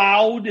 this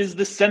cloud is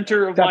the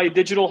center of my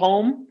digital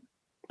home?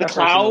 The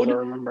cloud. I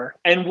remember.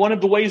 And one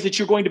of the ways that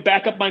you're going to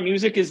back up my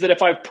music is that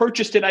if I've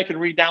purchased it, I can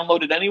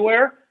re-download it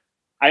anywhere.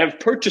 I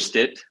have purchased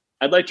it.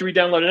 I'd like to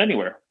re-download it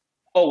anywhere.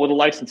 Oh, well, the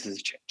license has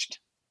changed.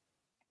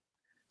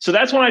 So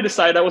that's when I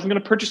decided I wasn't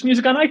going to purchase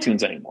music on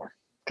iTunes anymore.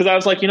 Because I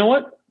was like, you know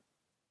what?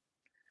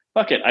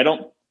 Fuck it. I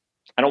don't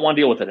want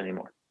to deal with it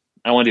anymore.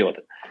 I don't want to deal with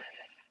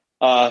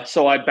it.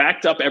 So I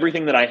backed up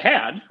everything that I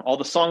had, all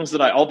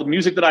the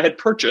music that I had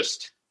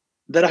purchased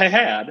that I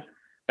had,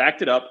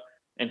 backed it up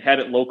and had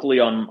it locally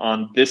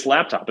on this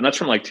laptop. And that's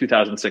from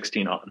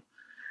 2016 on.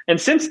 And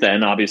since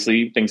then,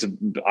 obviously,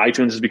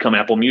 iTunes has become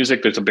Apple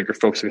Music. There's a bigger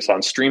focus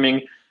on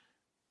streaming.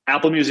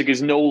 Apple Music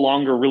is no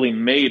longer really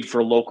made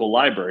for local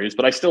libraries,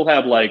 but I still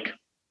have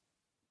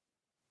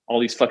all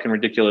these fucking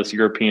ridiculous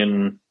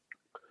European,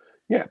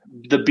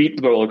 the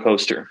beat roller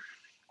coaster,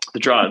 the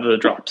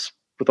drops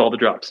with all the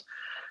drops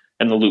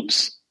and the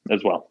loops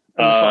as well.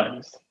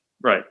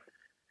 Right.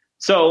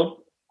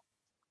 So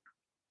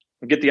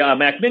I get the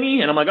Mac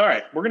Mini and I'm like, all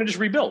right, we're going to just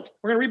rebuild.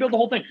 We're going to rebuild the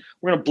whole thing.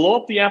 We're going to blow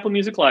up the Apple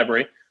Music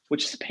library.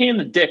 which is a pain in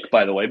the dick,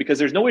 by the way, because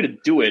there's no way to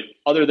do it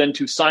other than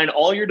to sign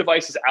all your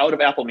devices out of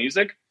Apple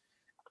Music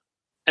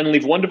and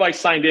leave one device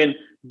signed in,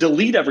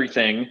 delete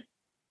everything,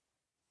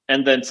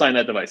 and then sign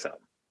that device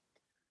out.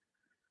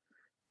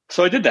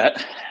 So I did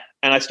that,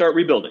 and I start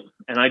rebuilding.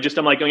 And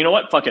I'm like, you know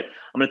what? Fuck it.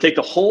 I'm going to take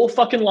the whole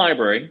fucking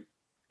library, and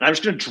I'm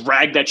just going to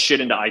drag that shit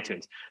into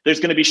iTunes.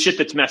 There's going to be shit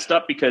that's messed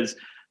up because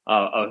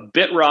of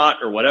bit rot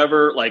or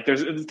whatever. Like,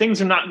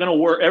 things are not going to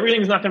work.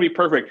 Everything's not going to be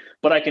perfect,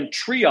 but I can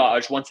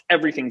triage once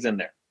everything's in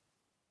there.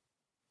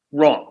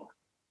 Wrong.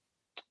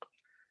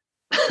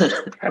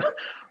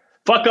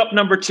 Fuck up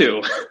number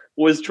 2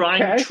 was trying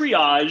to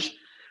triage,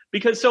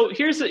 because so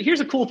here's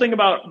a cool thing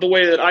about the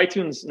way that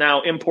iTunes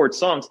now imports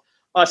songs.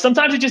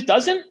 Sometimes it just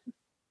doesn't.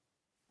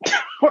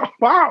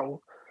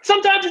 Wow.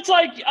 Sometimes it's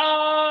like,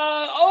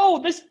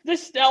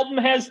 this album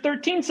has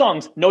 13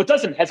 songs. No, it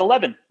doesn't. It has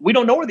 11. We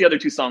don't know where the other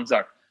 2 songs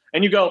are.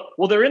 And you go,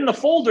 well, they're in the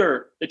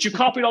folder that you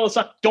copied all the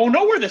stuff. Don't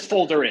know where this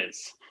folder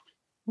is.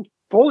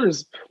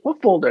 Folders?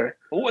 What folder?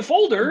 What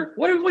folder?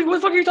 What the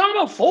fuck are you talking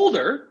about?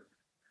 Folder?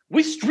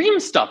 We stream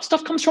stuff.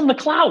 Stuff comes from the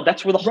cloud.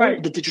 That's where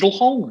the digital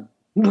home.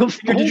 The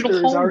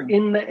folders are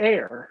in the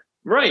air.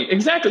 Right,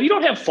 exactly. You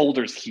don't have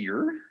folders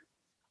here.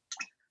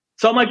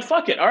 So I'm like,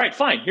 fuck it. All right,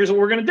 fine. Here's what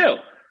we're going to do.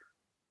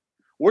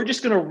 We're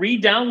just going to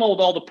re-download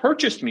all the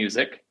purchased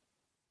music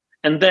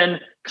and then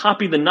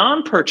copy the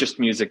non-purchased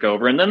music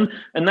over, and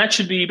that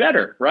should be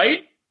better,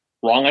 right?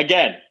 Wrong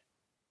again.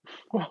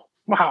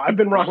 Wow, I've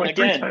been wrong like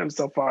 3 times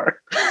so far.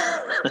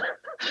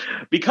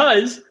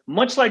 Because,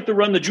 much like the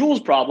Run the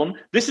Jewels problem,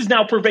 this is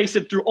now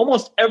pervasive through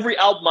almost every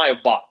album I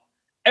have bought.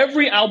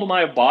 Every album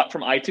I have bought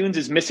from iTunes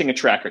is missing a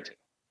track or 2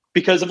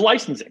 because of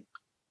licensing.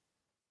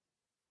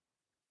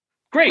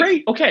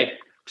 Great. Okay.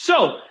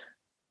 So,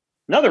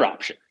 another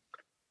option.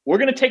 We're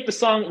going to take the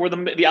song or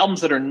the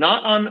albums that are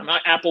not on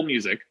Apple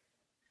Music,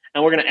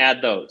 and we're going to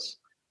add those.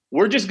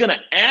 We're just going to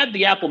add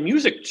the Apple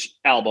Music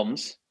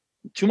albums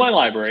to my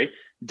library,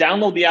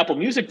 download the Apple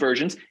Music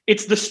versions.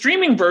 It's the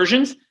streaming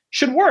versions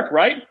should work,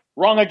 right?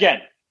 Wrong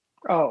again.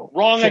 Oh,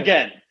 wrong shit.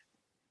 Again.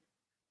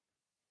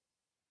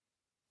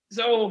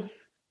 So,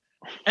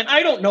 and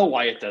I don't know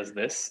why it does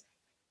this.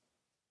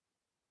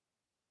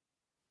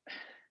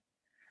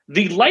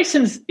 The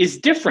license is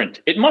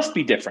different. It must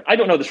be different. I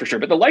don't know this for sure,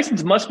 but the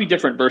license must be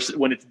different versus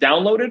when it's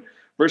downloaded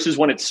versus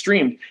when it's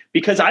streamed,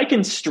 because I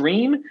can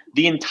stream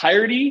the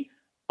entirety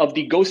of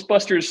the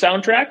Ghostbusters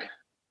soundtrack.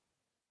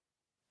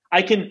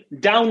 I can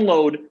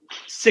download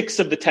 6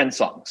 of the 10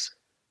 songs.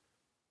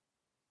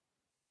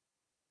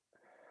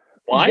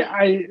 Why? Yeah,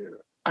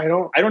 I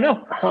don't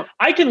know.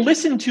 I can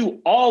listen to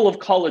all of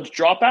College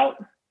Dropout,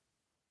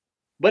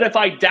 but if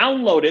I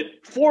download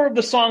it, 4 of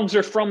the songs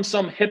are from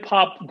some hip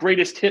hop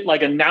greatest hit,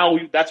 like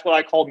that's what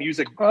I call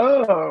music.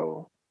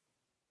 Oh.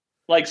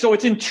 Like, so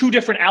it's in 2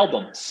 different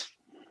albums.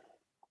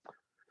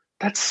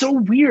 That's so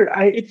weird.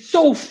 It's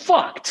so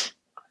fucked.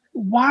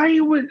 Why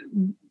would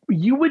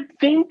you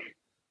think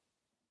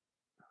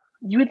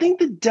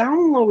the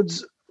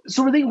downloads,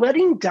 so are they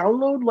letting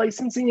download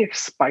licensing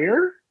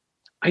expire?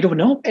 I don't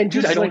know. And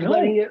just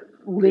letting it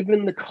live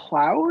in the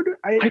cloud?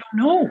 I don't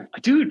know.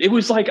 Dude, it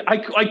was like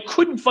I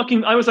couldn't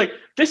fucking, I was like,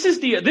 this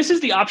is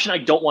the option I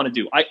don't want to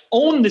do. I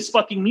own this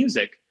fucking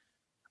music.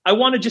 I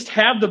want to just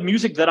have the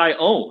music that I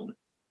own.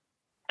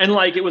 And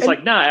like it was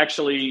like, nah,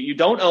 actually you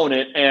don't own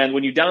it, and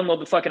when you download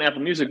the fucking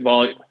Apple Music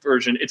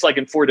version, it's like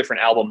in 4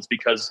 different albums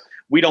because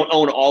we don't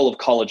own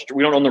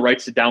we don't own the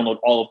rights to download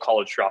all of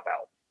College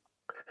Dropout.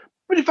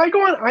 But if I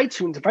go on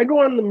iTunes, if I go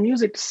on the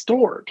music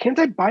store, can't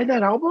I buy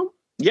that album?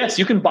 Yes,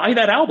 you can buy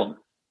that album.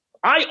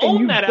 I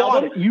own that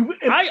album.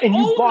 I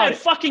own that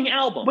fucking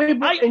album. Wait,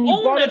 I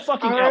own that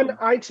fucking album.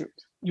 On iTunes.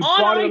 You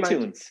on bought it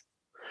iTunes.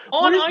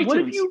 On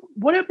iTunes.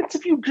 What happens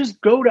if you just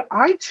go to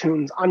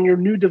iTunes on your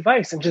new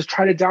device and just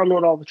try to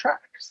download all the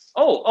tracks?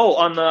 Oh,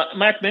 on the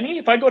Mac Mini,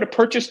 if I go to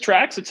purchase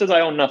tracks, it says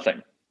I own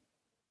nothing.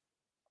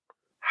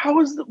 How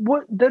is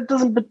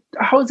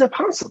that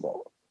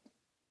possible?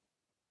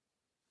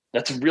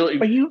 That's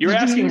really, you're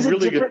asking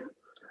really good.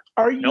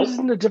 Are you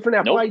using a different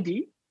Apple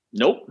ID?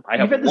 Nope. I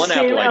have one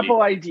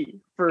Apple ID.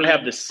 I've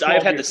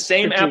had the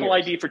same Apple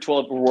ID for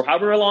 12, or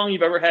however long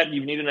you've ever had,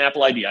 you've needed an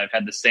Apple ID. I've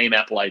had the same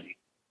Apple ID.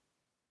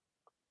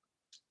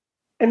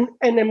 And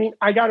I mean,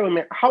 I got to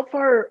admit, how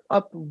far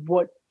up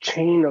what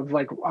chain of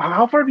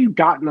how far have you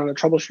gotten on the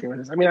troubleshooting with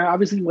this? I mean,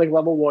 obviously,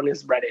 level 1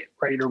 is Reddit,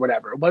 right, or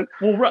whatever. But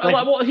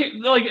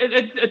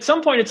at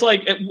some point, it's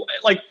like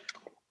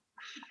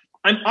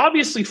I'm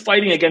obviously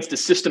fighting against a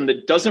system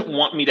that doesn't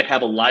want me to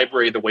have a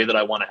library the way that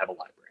I want to have a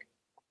library.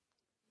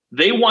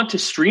 They want to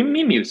stream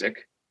me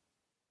music,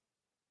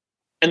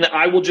 and that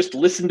I will just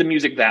listen to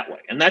music that way,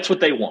 and that's what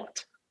they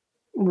want.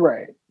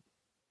 Right.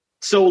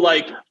 So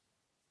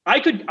I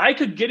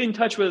could get in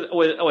touch with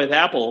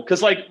Apple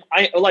because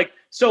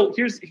so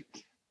here's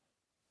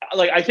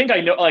I think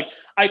I know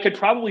I could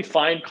probably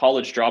find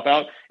College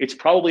Dropout. It's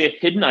probably a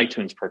hidden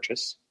iTunes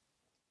purchase,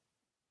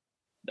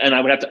 and I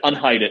would have to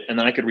unhide it, and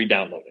then I could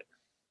re-download it.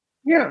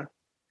 Yeah.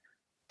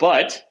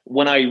 But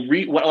when I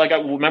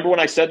remember when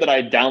I said that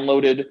I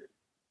downloaded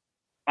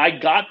I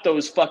got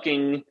those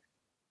fucking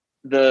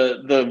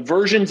the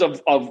versions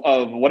of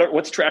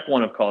what's track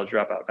 1 of College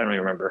Dropout? I don't even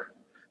remember.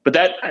 But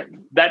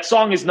that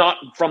song is not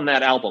from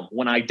that album.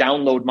 When I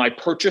download my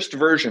purchased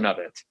version of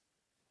it,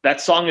 that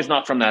song is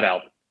not from that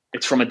album.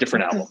 It's from a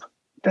different album.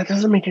 That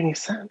doesn't make any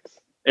sense.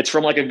 It's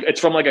from like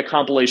a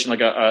compilation,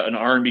 like an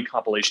R&B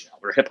compilation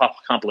album or a hip hop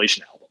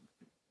compilation album.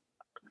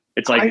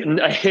 It's like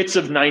hits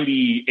of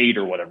 98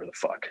 or whatever the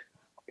fuck.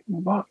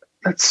 What?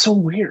 That's so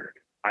weird.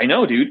 I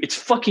know, dude.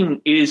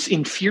 It is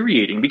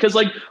infuriating because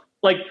like,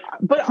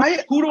 but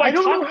who do I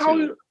don't talk know how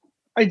to?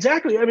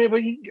 Exactly. I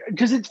mean,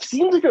 because it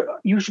seems like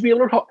you should be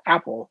able to call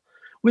Apple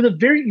with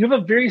you have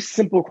a very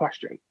simple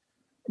question.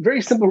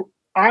 Very simple.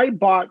 I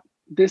bought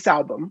this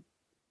album.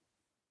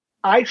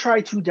 I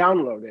tried to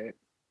download it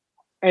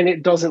and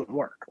it doesn't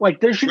work.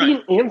 Like there should be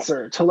an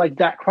answer to like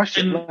that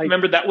question. And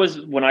remember that was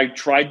when I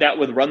tried that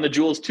with Run the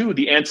Jewels too.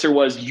 The answer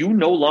was you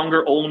no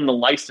longer own the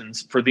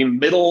license for the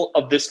middle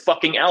of this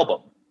fucking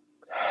album.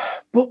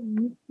 But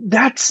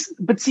that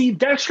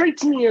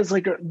strikes me as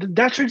I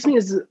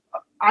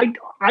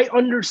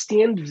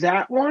understand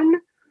that one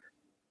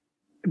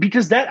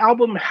because that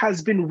album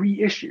has been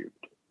reissued.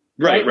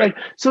 Right. Like,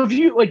 so if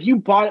you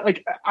bought it,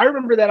 like, I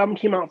remember that album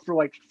came out for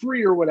like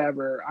free or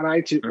whatever on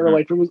iTunes or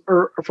like it was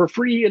or for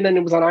free. And then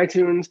it was on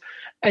iTunes.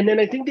 And then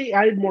I think they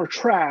added more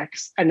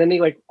tracks and then they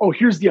like, oh,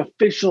 here's the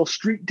official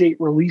street date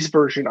release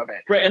version of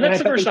it. Right. And that's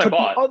the version I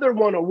bought. The other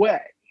one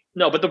away.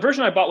 No, but the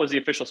version I bought was the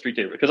official street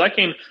date because I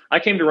came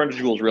to Run the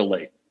Jewels real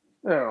late.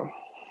 Oh.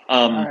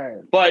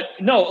 But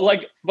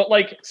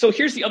so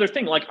here's the other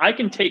thing. Like I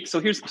can take,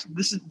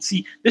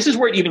 this is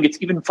where it even gets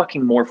even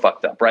fucking more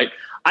fucked up, right?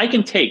 I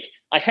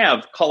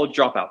have College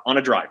Dropout on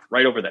a drive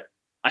right over there.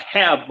 I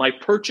have my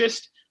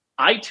purchased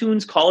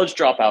iTunes College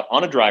Dropout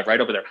on a drive right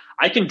over there.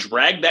 I can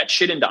drag that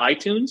shit into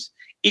iTunes.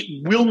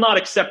 It will not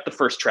accept the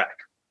first track.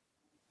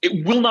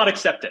 It will not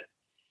accept it.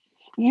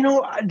 You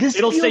know,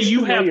 it'll say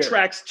you have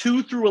tracks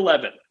 2 through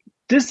 11.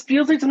 This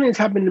feels like something that's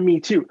happened to me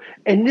too.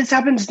 And this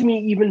happens to me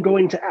even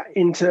going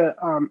into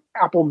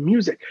Apple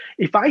Music.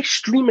 If I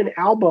stream an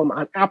album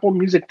on Apple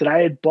Music that I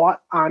had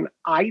bought on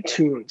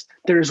iTunes,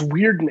 there's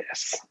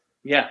weirdness.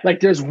 Yeah.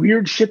 Like there's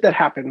weird shit that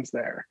happens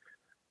there.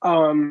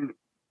 So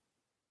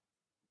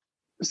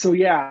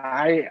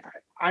yeah,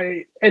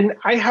 I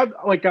have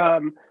like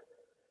the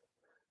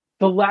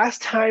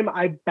last time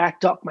I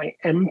backed up my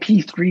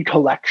MP3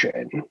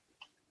 collection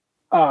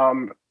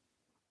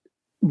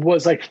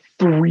was like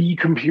 3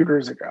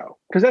 computers ago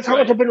because that's how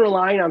much I've been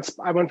relying on.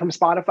 I went from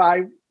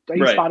Spotify. I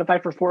used Spotify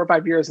for 4 or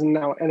 5 years, and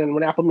then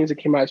when Apple Music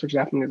came out, I switched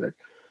to Apple Music.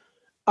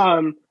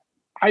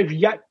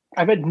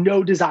 I've had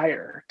no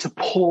desire to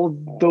pull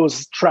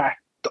that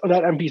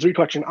MP3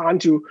 collection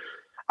onto.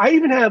 I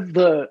have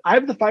the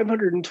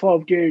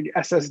 512 gig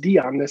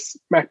SSD on this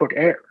MacBook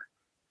Air.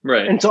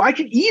 Right. And so I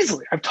could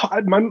easily,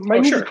 my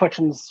music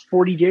collection's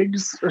 40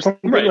 gigs or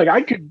something. Right. Like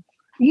I could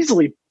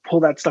easily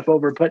pull that stuff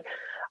over, but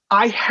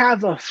I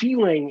have a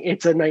feeling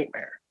it's a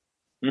nightmare.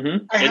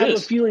 Mm-hmm. I have a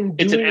feeling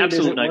it's an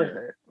absolute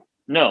nightmare.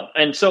 No.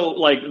 And so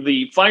like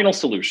the final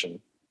solution.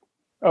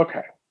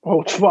 Okay.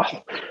 Oh,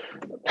 well.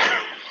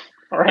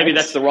 All right. Maybe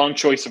that's the wrong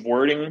choice of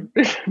wording.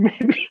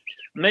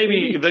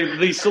 Maybe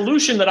the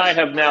solution that I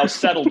have now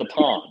settled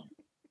upon.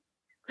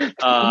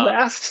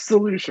 Last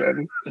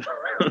solution.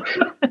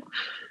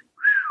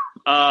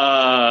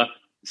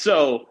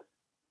 So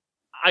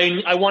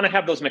I want to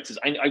have those mixes.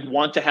 I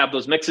want to have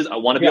those mixes. I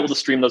want to be able to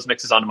stream those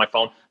mixes onto my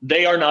phone.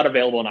 They are not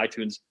available on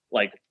iTunes,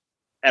 like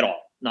at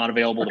all. Not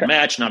available to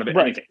match. Not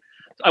available anything.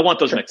 I want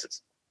those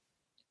mixes.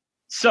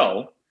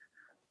 So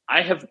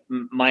I have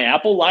my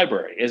Apple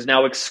library is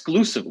now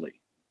exclusively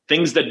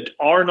things that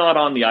are not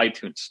on the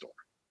iTunes store.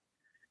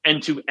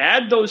 And to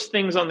add those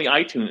things on the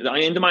iTunes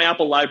into my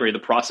Apple library, the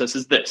process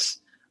is this: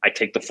 I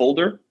take the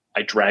folder,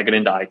 I drag it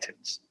into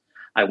iTunes.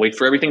 I wait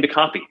for everything to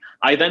copy.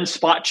 I then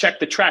spot check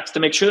the tracks to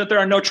make sure that there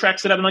are no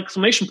tracks that have an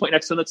exclamation point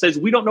next to them that says,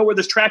 we don't know where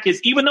this track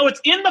is, even though it's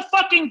in the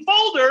fucking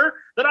folder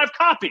that I've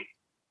copied.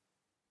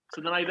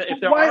 So then if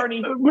there are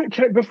any...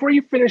 Before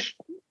you finish...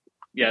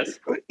 Yes?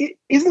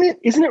 Isn't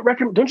it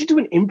recommend? Don't you do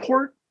an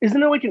import?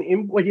 Isn't it like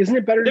isn't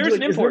it better there's to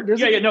do an import. It's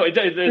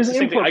the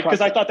same thing.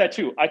 Because I thought that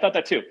too. I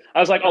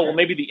was like, well,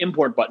 maybe the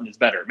import button is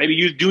better. Maybe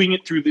you doing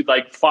it through the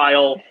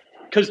file.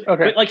 Because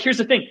here's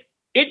the thing.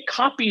 It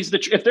copies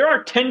if there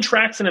are 10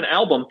 tracks in an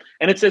album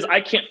and it says I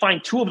can't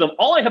find 2 of them,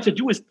 all I have to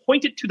do is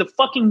point it to the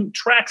fucking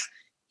tracks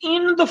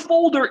in the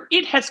folder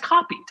it has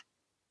copied.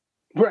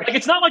 Right. Like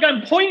it's not like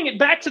I'm pointing it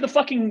back to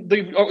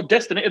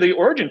the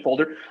origin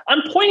folder. I'm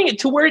pointing it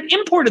to where it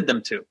imported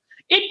them to.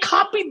 It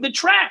copied the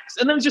tracks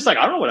and then it's just like,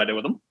 I don't know what I did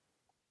with them.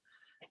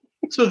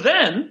 So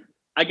then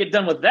I get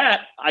done with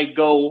that. I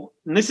go,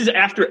 and this is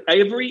after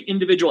every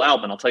individual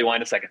album. I'll tell you why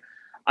in a second.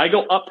 I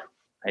go up,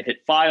 I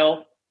hit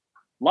File,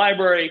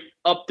 Library,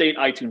 Update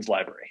iTunes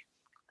Library.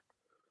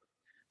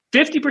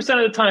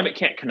 50% of the time it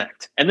can't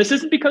connect. And this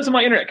isn't because of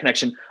my internet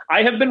connection.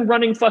 I have been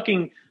running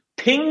fucking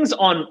pings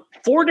on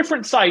 4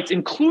 different sites,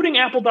 including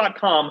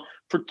apple.com,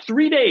 for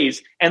 3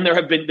 days, and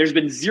there's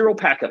been 0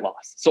 packet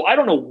loss. So I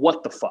don't know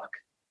what the fuck.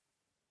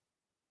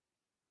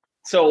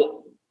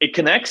 So it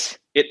connects,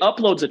 it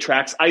uploads the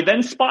tracks. I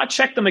then spot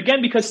check them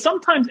again because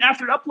sometimes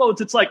after it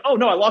uploads, it's like, oh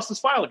no, I lost this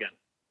file again.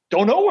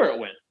 Don't know where it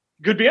went.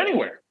 Could be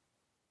anywhere.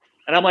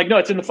 And I'm like, no,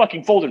 it's in the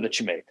fucking folder that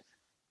you made.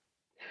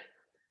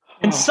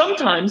 And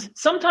sometimes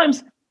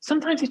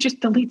it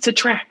just deletes a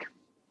track.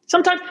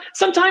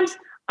 Sometimes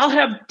I'll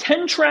have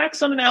 10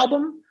 tracks on an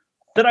album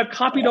that I've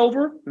copied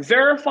over,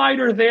 verified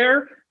are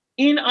there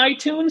in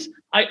iTunes.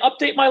 I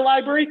update my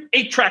library,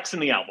 8 tracks in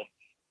the album.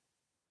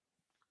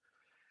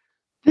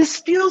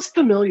 This feels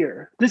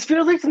familiar. This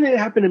feels like something that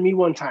happened to me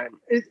one time.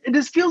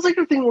 This feels like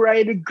a thing where I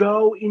had to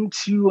go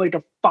into I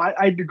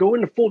had to go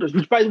into folders.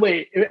 Which, by the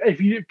way,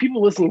 if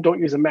people listening don't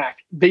use a Mac,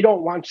 they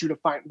don't want you to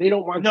find. They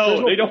don't want.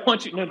 No, they don't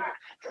want you. No.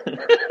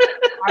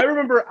 I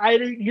remember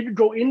you had to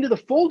go into the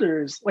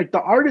folders, like the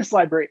artist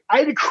library. I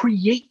had to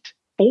create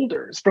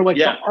folders for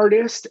the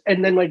artist,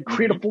 and then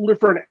create a folder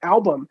for an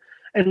album,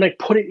 and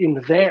put it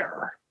in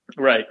there.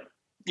 Right.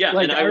 Yeah,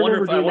 and I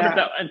wonder if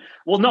that. And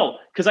well, no,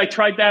 because I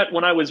tried that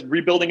when I was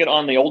rebuilding it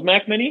on the old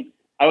Mac Mini.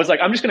 I was like,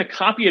 I'm just going to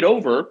copy it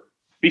over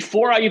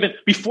before I even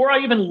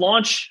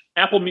launch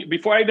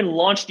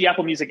the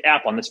Apple Music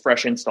app on this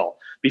fresh install.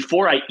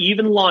 Before I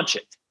even launch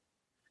it,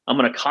 I'm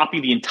going to copy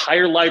the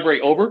entire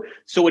library over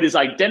so it is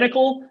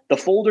identical. The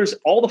folders,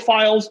 all the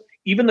files,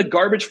 even the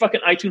garbage fucking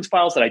iTunes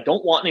files that I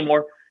don't want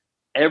anymore.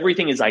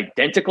 Everything is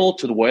identical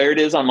to where it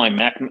is on my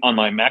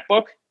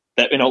MacBook.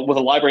 That with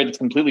a library that's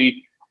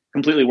completely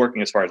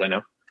working as far as I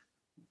know.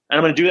 And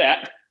I'm going to do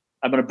that.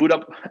 I'm going to boot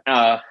up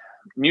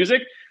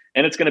music,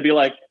 and it's going to be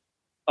like,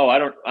 oh, I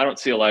don't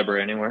see a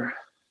library anywhere.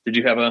 Did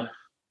you have a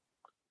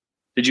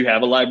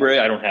library?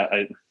 I don't have.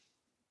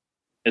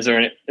 Is there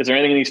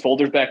anything in these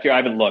folders back here? I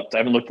haven't looked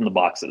in the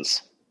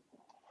boxes.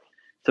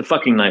 It's a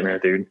fucking nightmare,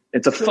 dude.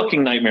 It's a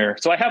fucking nightmare.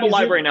 So I have a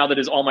library now that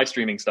is all my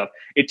streaming stuff.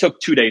 It took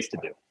 2 days to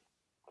do.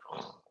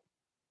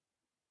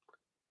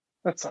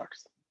 That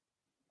sucks.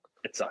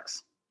 It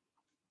sucks.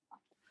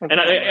 And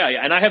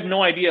I have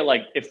no idea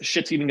if the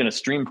shit's even going to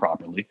stream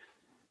properly.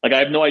 I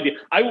have no idea.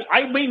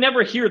 I may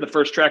never hear the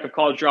first track of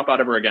College Dropout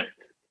ever again.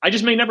 I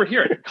just may never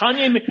hear it.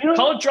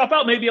 College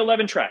Dropout may be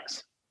 11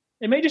 tracks.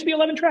 It may just be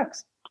 11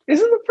 tracks.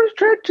 Isn't the first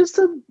track just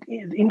an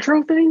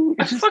intro thing?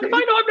 I know. I've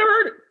never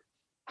heard it.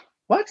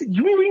 What?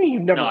 You mean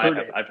you've never heard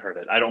it? I've heard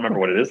it. I don't remember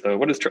what it is though.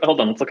 What is? Hold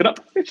on, let's look it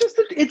up.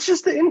 It's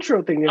just the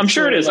intro thing. I'm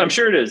sure it is. I'm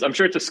sure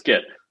it's a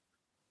skit.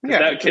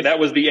 Yeah, that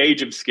was the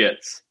age of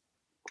skits.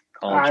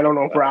 I don't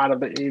know if we're out of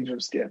the age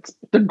of skits.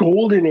 The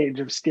golden age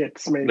of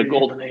skits, maybe. The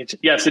golden age.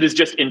 Yes, it is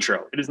just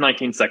intro. It is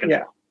 19 seconds.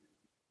 Yeah.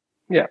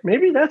 Yeah,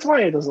 maybe that's why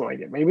it doesn't like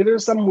it. Maybe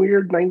there's some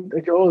weird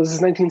this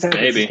is 19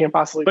 seconds. Maybe. This can't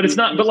possibly. But it's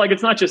not. But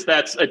it's not just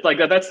that. It's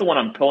that's the one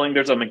I'm pulling.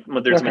 There's a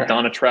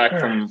Madonna track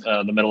from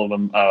the middle of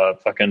them.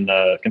 Fucking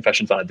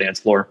Confessions on a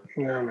Dance Floor.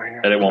 Oh my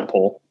God. That it won't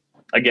pull.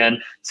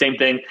 Again, same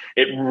thing.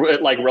 It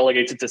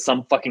relegates it to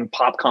some fucking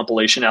pop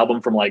compilation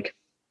album from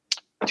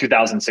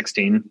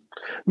 2016.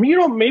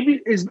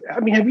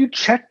 Have you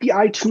checked the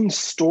iTunes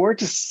store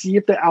to see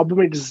if the album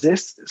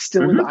exists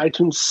still in the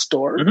iTunes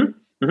store? Mm-hmm.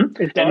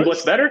 Mm-hmm. It does.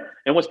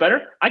 And what's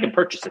better? I can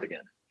purchase it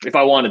again if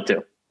I wanted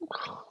to.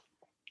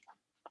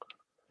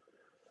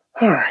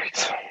 All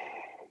right.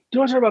 Do you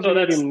want to talk about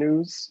video game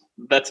news?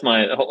 That's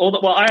my.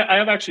 Well, I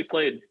have actually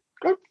played.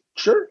 Oh,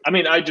 sure. I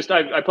mean, I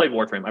played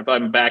Warframe.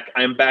 I'm back.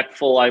 I'm back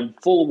full. I'm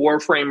full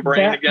Warframe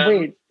brain again.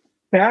 Wait,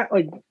 back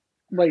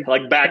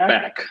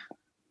back.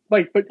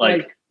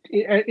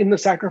 In the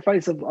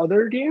sacrifice of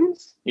other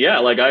games?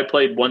 Yeah, I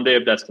played one day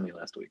of Destiny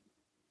last week.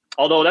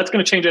 Although that's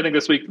going to change, I think,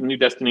 this week. The new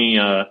Destiny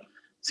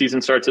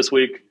season starts this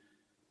week.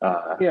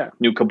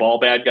 New Cabal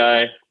bad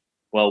guy.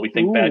 Well, we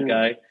think bad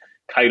guy.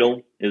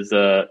 Keitel is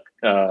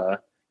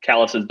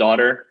Callus's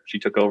daughter. She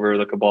took over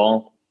the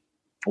Cabal.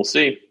 We'll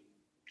see.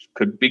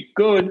 Could be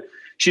good.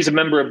 She's a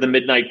member of the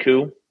Midnight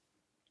Coup.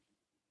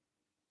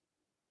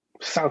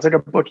 Sounds like a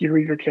book you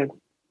read your kid.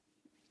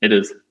 It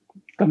is.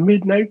 The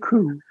Midnight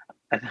Coup.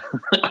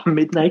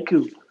 Midnight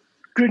Coup.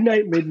 Good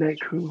night, Midnight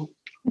Coup.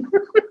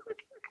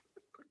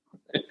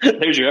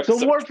 There's your episode.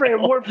 So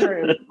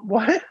Warframe.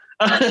 What?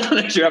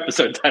 There's your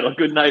episode title.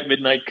 Good night,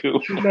 Midnight Coup.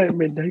 Good night,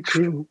 Midnight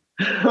Coup.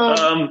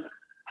 Warframe.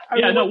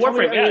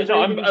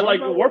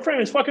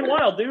 Warframe is fucking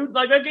wild, dude.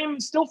 That game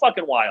is still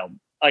fucking wild.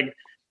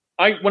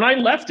 When I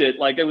left it,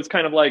 it was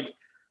kind of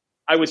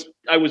I was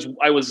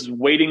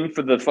waiting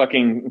for them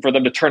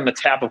to turn the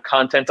tap of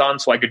content on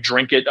so I could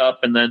drink it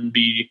up and then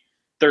be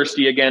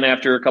thirsty again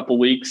after a couple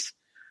weeks.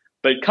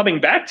 But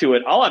coming back to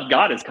it, all I've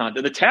got is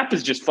content. The tap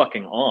is just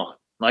fucking on.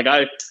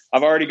 I've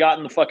already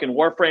gotten the fucking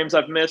Warframes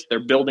I've missed. They're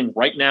building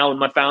right now in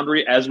my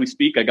foundry as we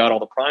speak. I got all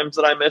the primes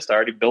that I missed. I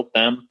already built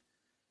them.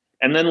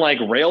 And then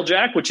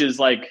Railjack, which is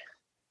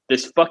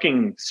this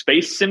fucking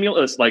space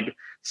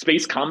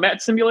space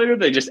combat simulator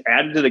they just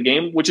added to the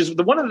game, which is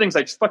one of the things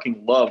I just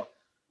fucking love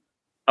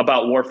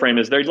about Warframe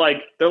is they're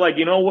like,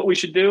 you know what we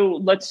should do?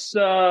 Let's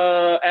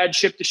add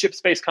ship-to-ship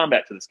space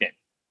combat to this game.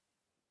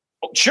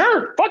 Oh,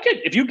 sure, fuck it.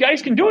 If you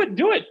guys can do it,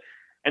 do it.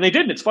 And they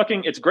did, and it's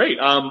great.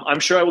 I'm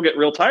sure I will get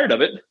real tired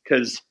of it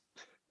because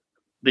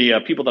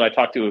the people that I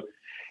talk to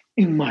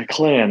in my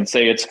clan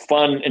say it's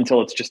fun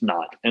until it's just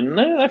not. And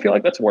I feel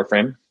like that's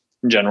Warframe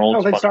in general.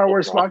 It's like Star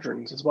Wars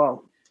Squadrons as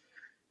well.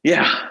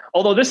 Yeah.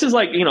 Although this is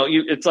like,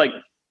 it's like,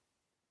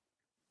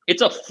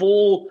 it's a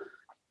full,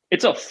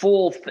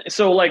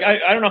 so like,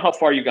 I don't know how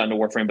far you've gotten to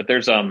Warframe, but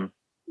there's,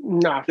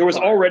 there was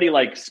already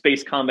like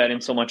space combat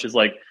in so much as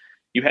like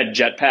you had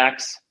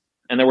jetpacks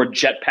and there were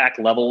jetpack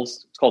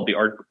levels. It's called the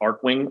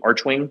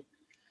Archwing.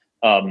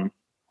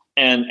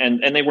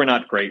 And they were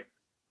not great.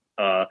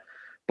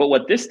 But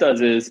what this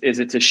does is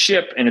it's a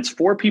ship and it's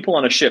 4 people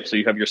on a ship. So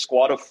you have your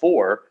squad of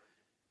 4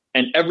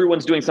 and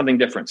everyone's doing something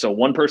different. So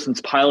one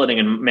person's piloting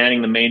and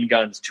manning the main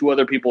guns. 2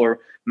 other people are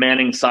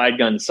manning side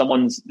guns.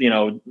 Someone's,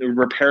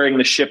 repairing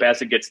the ship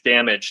as it gets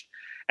damaged.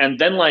 And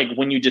then like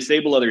when you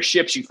disable other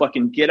ships, you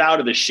fucking get out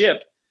of the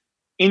ship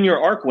in your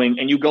Archwing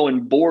and you go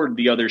and board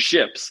the other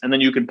ships. And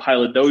then you can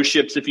pilot those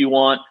ships if you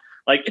want.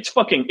 Like it's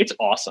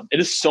awesome.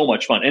 It is so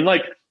much fun. And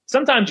like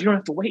sometimes you don't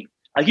have to wait.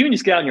 Like you can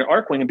just get out in your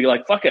Archwing and be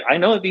like, fuck it. I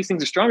know that these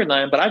things are stronger than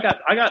I am, but I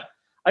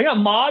got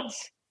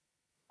mods.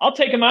 I'll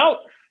take them out.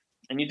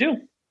 And you do.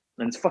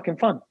 And it's fucking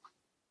fun.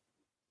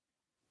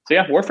 So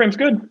yeah, Warframe's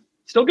good.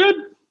 Still good.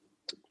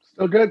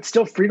 Still good.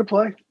 Still free to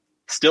play.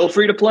 Still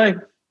free to play.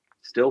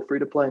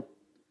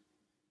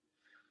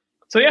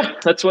 So yeah,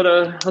 that's what,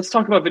 let's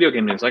talk about video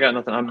game news. I got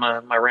nothing.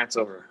 My rant's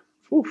over.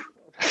 Oof.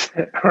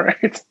 All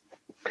right.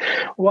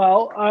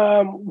 Well,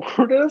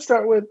 we're going to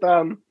start with,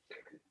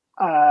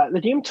 the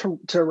game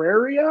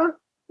Terraria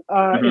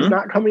is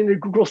not coming to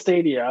Google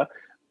Stadia.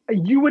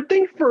 You would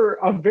think for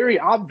a very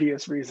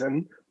obvious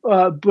reason,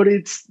 but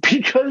it's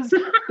because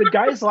the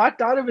guy's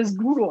locked out of his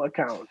Google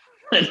account.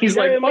 And he's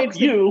like, fuck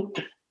you.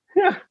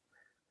 Yeah.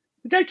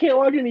 The guy can't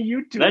log into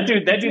YouTube.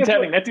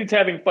 That dude's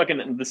having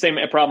fucking the same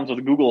problems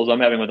with Google as I'm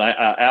having with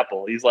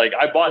Apple. He's like,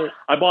 I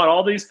bought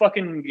all these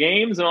fucking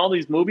games and all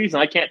these movies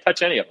and I can't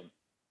touch any of them.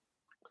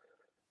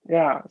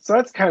 Yeah, so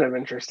that's kind of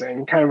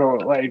interesting. Kind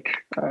of like,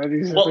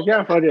 he's like,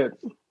 yeah, fuck it.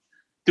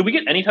 Did we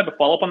get any type of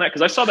follow-up on that?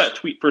 Because I saw that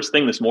tweet first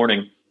thing this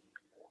morning.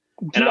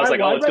 And I was like,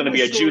 it's going to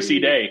be a juicy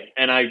day.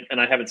 And I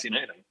haven't seen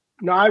anything.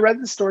 No, I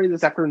read the story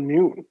this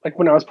afternoon, like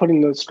when I was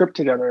putting the script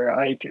together.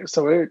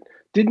 So it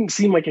didn't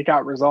seem like it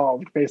got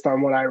resolved based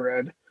on what I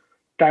read.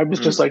 Guy was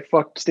just like,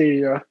 fuck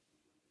Stadia.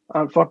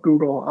 Fuck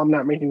Google. I'm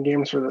not making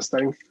games for this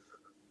thing.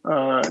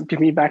 Give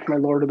me back my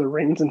Lord of the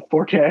Rings in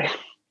 4K.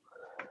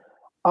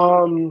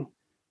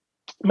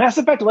 Mass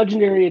Effect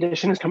Legendary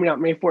Edition is coming out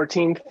May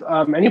 14th.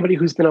 Anybody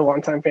who's been a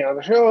longtime fan of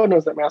the show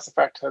knows that Mass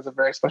Effect has a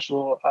very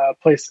special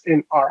place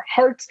in our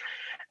hearts.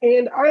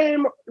 And I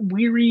am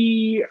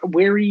wary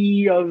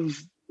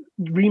of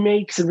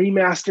remakes and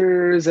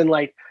remasters and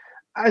like,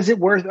 is it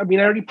worth? I mean,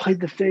 I already played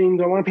the thing.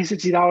 Do I want to pay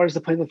 $60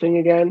 to play the thing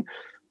again?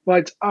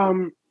 But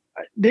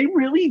they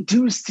really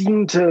do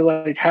seem to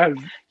like have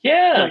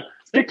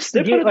fixed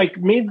the game. Like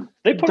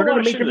they're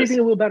going to make everything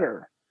a little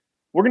better.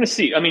 We're going to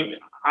see. I mean,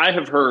 I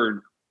have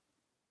heard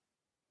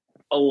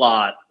a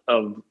lot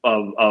of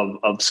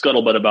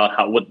scuttlebutt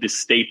about what the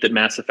state that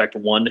Mass Effect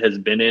 1 has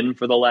been in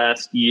for the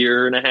last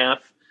year and a half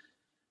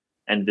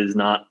and has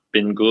not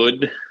been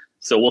good.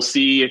 So we'll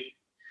see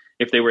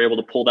if they were able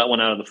to pull that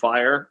one out of the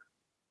fire.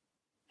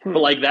 But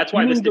like that's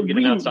why this didn't get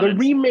announced on the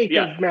remake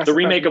of Mass the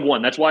remake of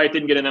 1. That's why it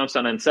didn't get announced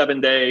on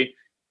N7 Day,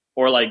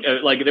 or like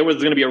there was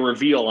going to be a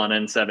reveal on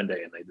N7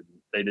 Day, and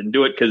they didn't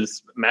do it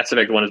because Mass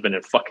Effect 1 has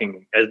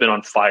been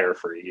on fire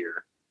for a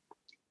year.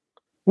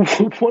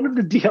 One of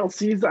the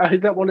DLCs, I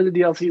think that one of the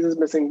DLCs is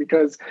missing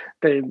because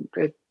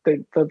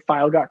the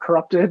file got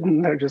corrupted,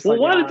 and they're just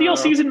one of the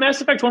DLCs in Mass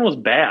Effect 1 was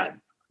bad.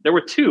 There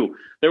were 2.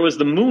 There was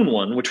the Moon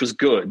one, which was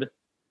good.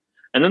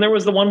 And then there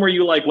was the one where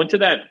you like went to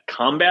that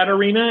combat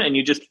arena and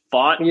you just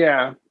fought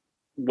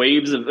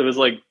waves of it was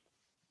like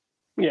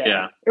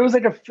it was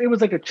like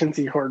a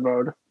chintzy horde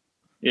mode.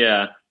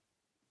 Yeah.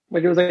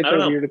 Like it was like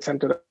a weird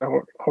attempt at a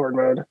horde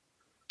mode.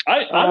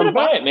 I'm gonna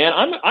buy it, man.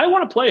 I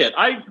want to play it.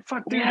 I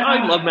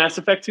love Mass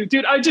Effect 2.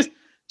 Dude, I just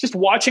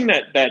watching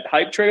that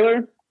hype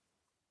trailer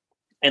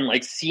and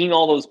like seeing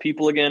all those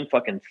people again,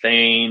 fucking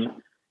Thane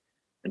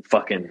and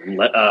fucking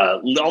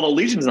all the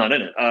Legion's not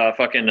in it.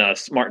 Fucking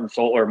Morton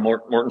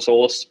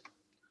Solus.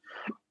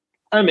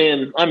 I'm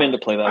in to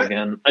play that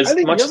again. As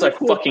much as I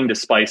fucking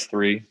despise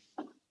 3.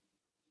 I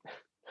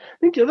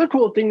think the other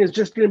cool thing is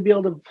just going to be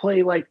able to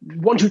play like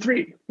 1, 2,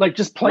 3, like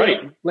just play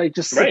them. Like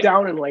just sit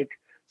down and like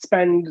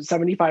spend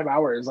 75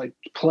 hours like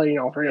playing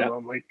all 3 of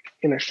them like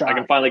in a shot. I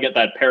can finally get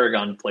that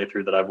Paragon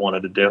playthrough that I've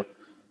wanted to do.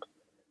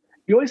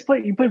 You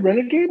played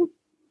Renegade?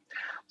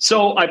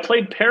 So I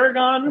played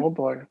Paragon. Oh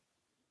boy.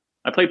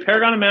 I played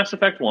Paragon in Mass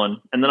Effect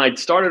 1, and then I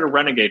started a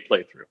Renegade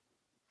playthrough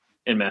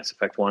in Mass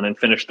Effect 1 and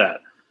finished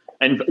that.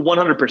 And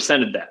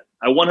 100%ed that.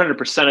 I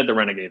 100%ed the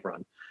Renegade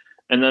run.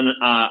 And then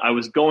I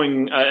was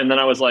going, and then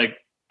I was like,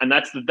 and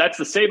that's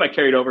the save I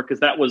carried over because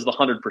that was the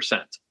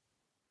 100%.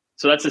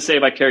 So that's the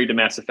save I carried to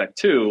Mass Effect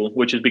 2,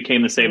 which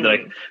became the save that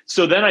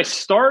so then I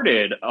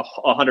started a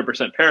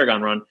 100%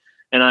 Paragon run,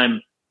 and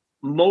I'm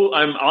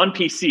on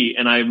PC,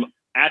 and I'm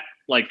at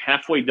like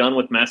halfway done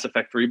with Mass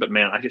Effect 3, but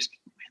man, that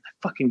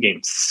fucking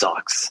game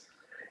sucks.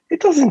 It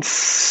doesn't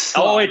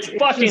suck. Oh, it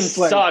fucking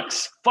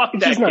sucks. Fuck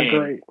it's that just not game.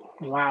 great.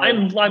 Wow.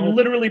 I'm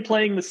literally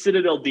playing the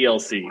Citadel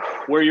DLC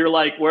where you're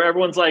like, where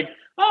everyone's like,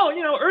 oh,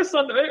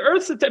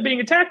 Earth's being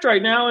attacked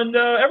right now, and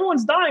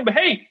everyone's dying. But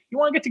hey, you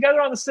want to get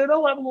together on the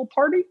Citadel, have a little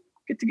party,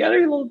 get together,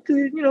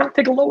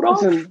 take a load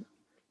off.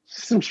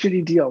 Some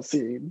shitty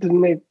DLC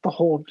didn't make the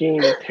whole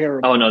game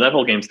terrible. Oh no, that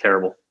whole game's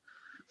terrible.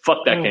 Fuck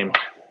that game.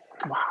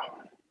 Wow.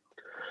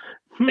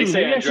 They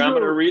say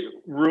Andromeda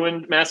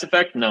ruined Mass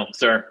Effect. No,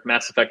 sir.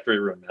 Mass Effect 3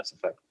 ruined Mass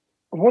Effect.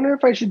 I wonder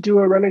if I should do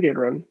a Renegade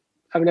run.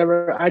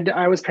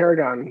 I was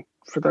Paragon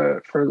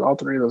for all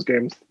three of those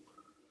games.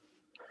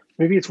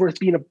 Maybe it's worth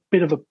being a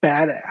bit of a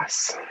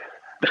badass.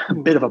 A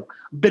bit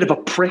of a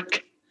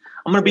prick.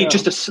 I'm gonna be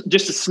just a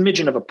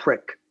smidgen of a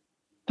prick.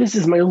 This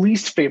is my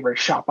least favorite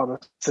shop on the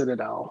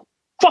Citadel.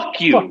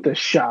 Fuck you. Fuck this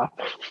shop.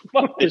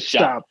 Fuck this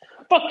shop.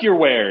 Fuck your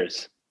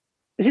wares.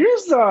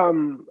 Here's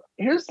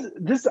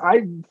this.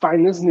 I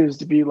find this news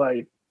to be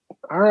like,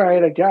 all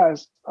right, I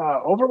guess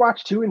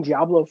Overwatch 2 and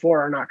Diablo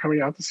 4 are not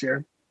coming out this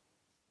year.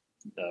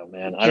 Oh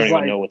man, I don't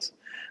want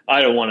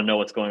to know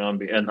what's going on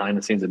behind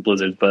the scenes at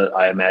Blizzard, but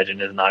I imagine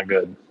it's not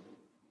good.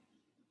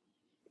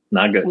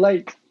 Not good.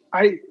 Like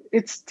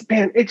it just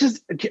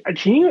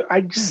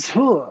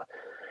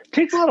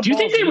takes a lot of. Do you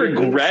think they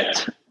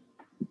regret?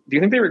 Do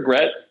you think they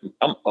regret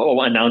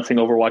announcing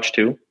Overwatch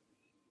 2?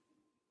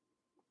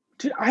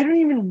 Dude, I don't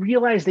even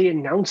realize they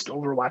announced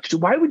Overwatch 2.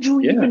 Why would you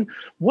even?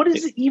 What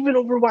is it even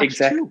Overwatch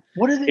 2?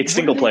 What is it? It's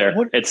single player.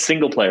 It's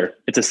single player.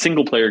 It's a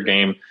single player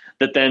game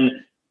that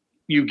then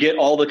you get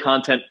all the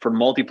content for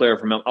multiplayer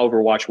from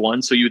Overwatch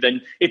 1. So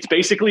it's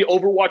basically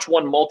Overwatch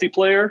 1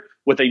 multiplayer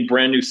with a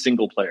brand new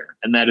single player,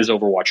 and that is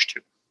Overwatch 2.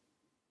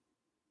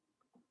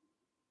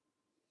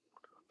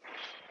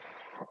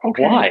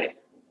 Okay.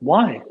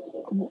 Why?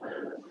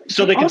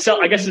 So they can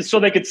sell. I guess it's so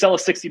they could sell a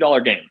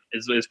 $60 game.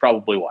 Is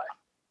probably why.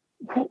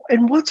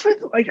 And what's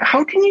with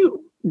how can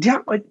you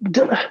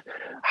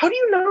how do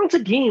you announce a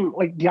game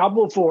like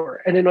Diablo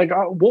 4 and then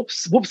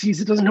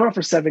whoopsies, it doesn't come out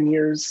for 7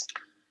 years?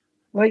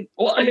 We've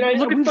seen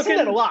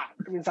that a lot.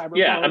 Cyberpunk.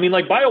 Yeah, I mean,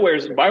 like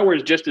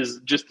BioWare's just as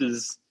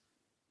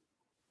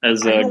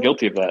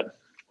guilty of that.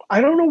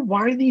 I don't know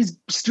why these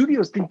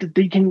studios think that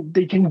they can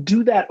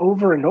do that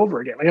over and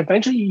over again. Like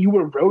eventually you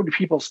erode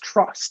people's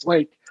trust.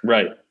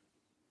 Right.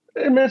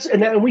 And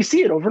we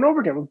see it over and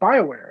over again with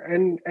BioWare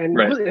and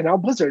now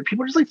Blizzard.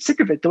 People are just sick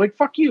of it. They're like,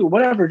 "Fuck you,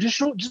 whatever.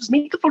 Just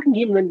make the fucking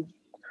game and then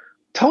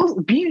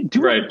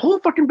pull a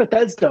fucking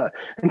Bethesda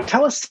and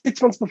tell us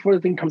 6 months before the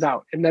thing comes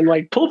out, and then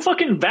pull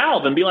fucking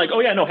Valve and be like, oh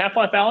yeah, no,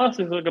 Half-Life Alyx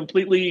is a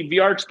completely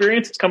VR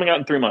experience. It's coming out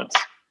in 3 months.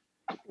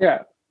 Yeah,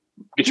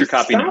 get your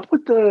copy now.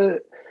 With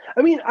the.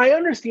 I mean, I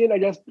understand. I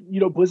guess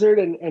Blizzard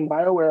and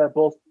BioWare are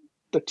both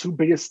the two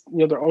biggest.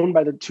 They're owned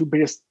by the two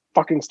biggest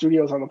fucking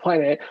studios on the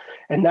planet,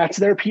 and that's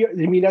their PR.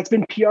 I mean, that's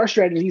been PR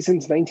strategy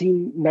since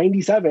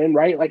 1997,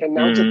 right?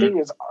 Announce a thing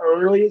as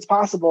early as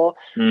possible,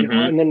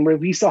 and then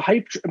release a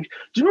hype. Do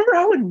you remember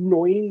how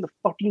annoying the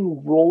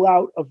fucking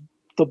rollout of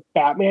the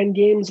Batman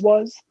games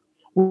was?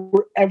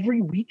 Where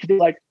every week they're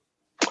like,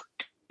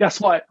 guess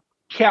what,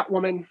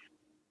 Catwoman.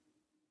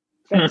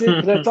 That's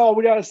it. That's all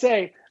we gotta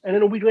say. And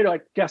then a week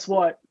later, guess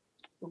what,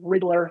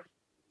 Riddler.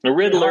 The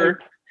Riddler.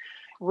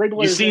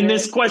 Riddler. You seen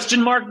this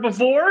question mark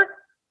before?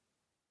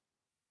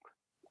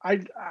 I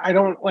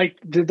don't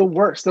the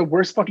worst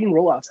fucking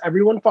rollouts.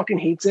 Everyone fucking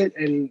hates it,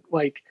 and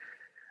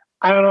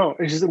I don't know.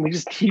 It's just we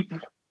just keep.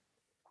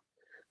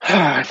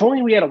 If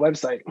only we had a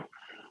website.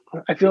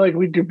 I feel like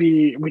we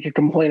could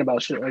complain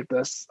about shit like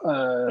this.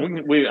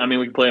 We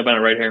can play about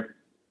it right here.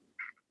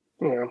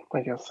 Yeah,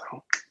 I guess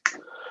so.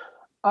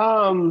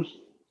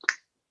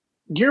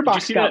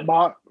 Gearbox got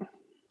bought.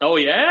 Oh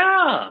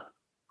yeah.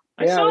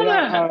 I saw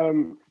that.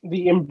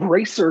 The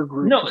Embracer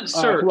Group. No,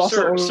 sir.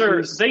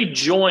 They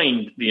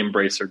joined the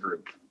Embracer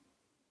Group.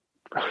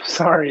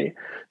 Sorry.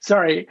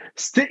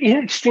 In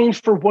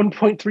exchange for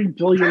 $1.3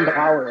 billion,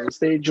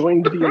 they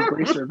joined the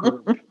Embracer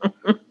Group.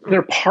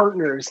 They're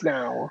partners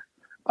now.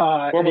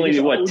 Formerly,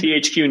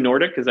 THQ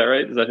Nordic? Is that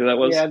right? Is that who that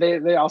was? Yeah,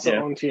 they also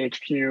own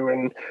THQ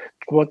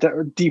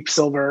and Deep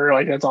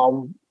Silver. That's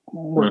all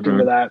worked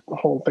into that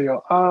whole thing.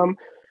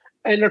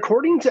 And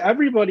according to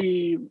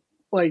everybody.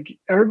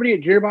 Everybody at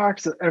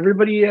Gearbox,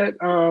 everybody at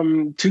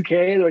 2K,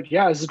 they're like,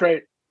 yeah, this is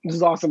great. This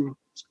is awesome.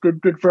 It's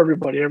good for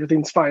everybody.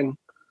 Everything's fine.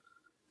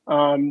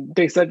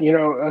 They said,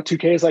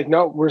 2K is like,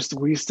 no,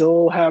 we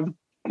still have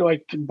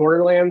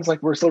Borderlands.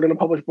 We're still going to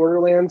publish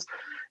Borderlands.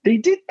 They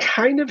did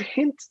kind of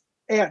hint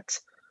at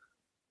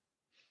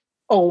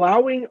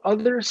allowing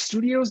other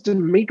studios to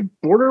make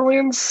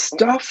Borderlands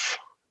stuff,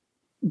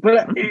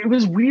 but it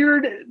was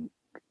weird.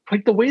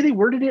 The way they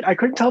worded it, I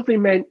couldn't tell if they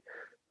meant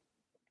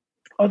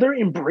other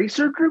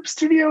Embracer Group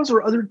studios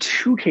or other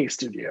 2K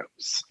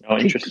studios. Oh,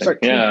 interesting.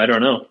 I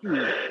don't know.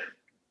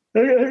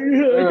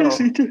 I guess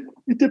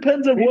it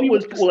depends on what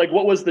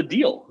was the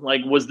deal.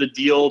 Was the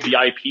deal the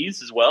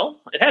IPs as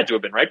well? It had to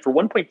have been, right? For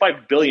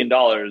 $1.5 billion, the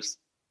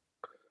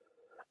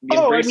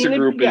Embracer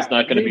Group is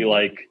not going to be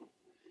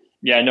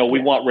we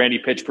want Randy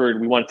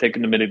Pitchford. We want to take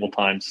him to medieval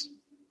times.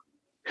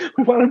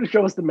 We want him to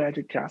show us the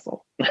magic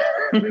castle.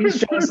 Please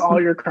show us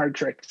all your card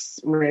tricks,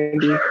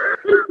 Randy.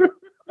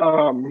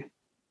 We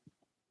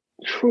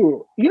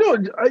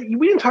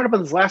didn't talk about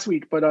this last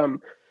week, but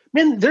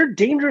man, they're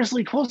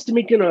dangerously close to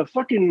making a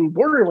fucking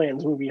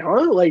Borderlands movie,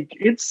 huh? Like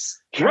it's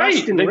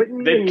cast and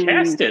written. They've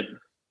cast it.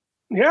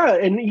 Yeah,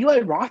 and Eli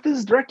Roth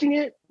is directing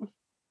it.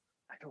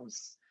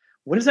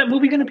 What is that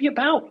movie going to be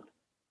about?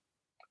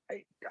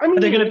 I mean,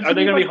 are they going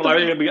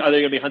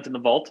to be hunting the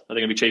vault? Are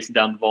they going to be chasing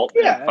down the vault?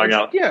 Yeah,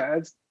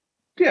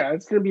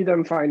 it's going to be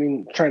them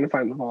trying to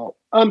find the vault.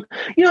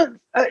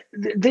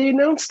 They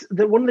announced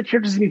that one of the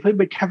characters is going to be played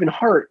by Kevin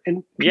Hart,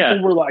 and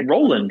people were like,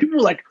 Roland. People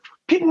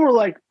were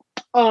like,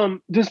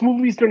 this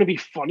movie's going to be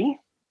funny.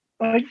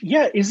 Like,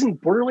 yeah,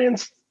 isn't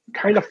Borderlands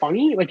kind of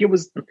funny? Like, it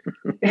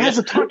has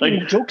a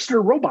talking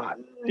jokester robot.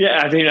 Yeah,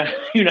 I mean,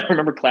 you don't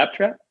remember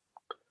Claptrap?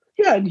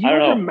 Yeah, you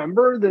don't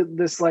remember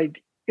this,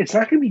 like, it's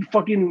not going to be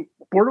fucking,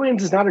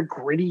 Borderlands is not a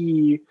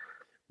gritty.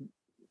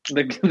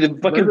 The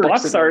fucking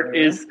box art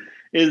is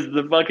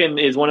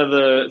one of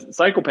the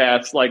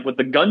psychopaths, like, with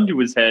the gun to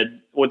his head,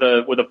 with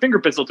a finger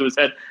pistol to his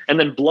head, and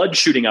then blood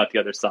shooting out the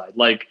other side.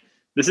 Like,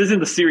 this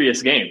isn't a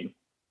serious game.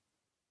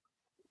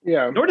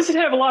 Yeah. Nor does it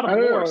have a lot of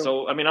lore.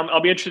 So, I mean,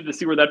 I'll be interested to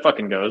see where that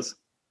fucking goes.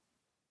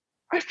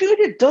 I feel like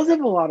it does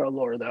have a lot of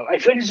lore, though. I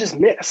feel like it's just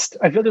missed.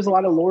 I feel there's a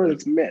lot of lore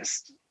that's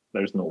missed.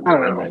 There's no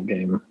lore in that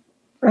game.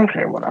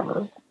 Okay,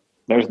 whatever.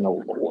 There's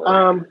no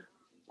lore.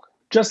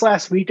 Just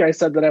last week, I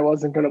said that I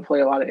wasn't going to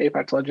play a lot of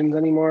Apex Legends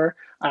anymore.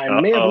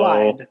 I may have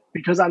lied,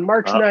 because on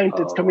March 9th,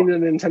 it's coming to the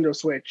Nintendo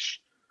Switch.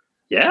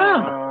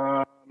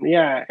 Yeah.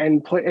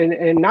 And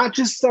not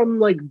just some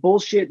like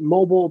bullshit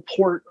mobile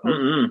port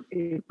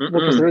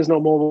because there is no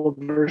mobile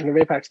version of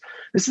Apex.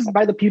 This is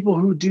by the people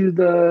who do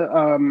the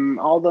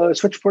all the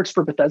Switch ports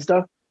for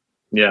Bethesda.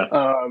 Yeah.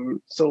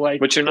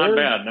 Which are not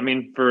bad. I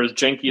mean, for as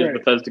janky as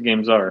Bethesda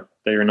games are,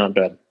 they are not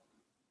bad.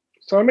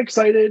 So I'm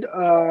excited.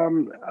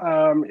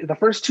 The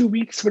first 2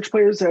 weeks, Switch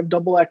players have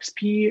double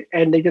XP,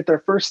 and they get their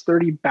first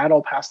 30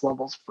 Battle Pass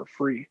levels for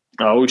free.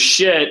 Oh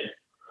shit!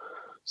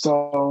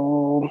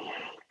 So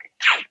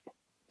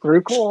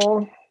very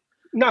cool.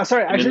 No,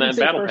 sorry, I shouldn't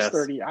say first Pass.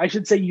 30. I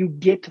should say you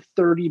get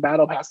 30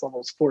 Battle Pass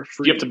levels for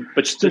free. You have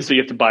to, so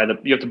you have to buy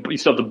you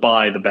still have to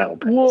buy the Battle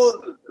Pass.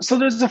 Well, so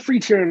there's a free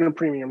tier and a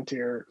premium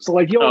tier. So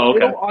like it'll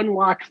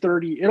unlock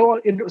 30.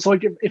 So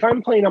like if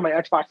I'm playing on my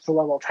Xbox to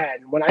level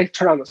 10, when I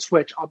turn on the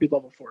Switch, I'll be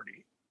level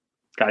 40.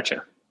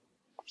 Gotcha.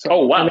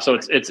 So, wow! So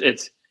it's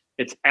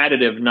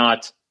additive,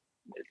 not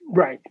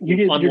right. You're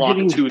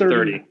getting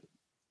 230.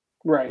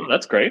 Right. Oh,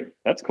 that's great.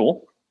 That's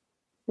cool.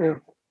 Yeah.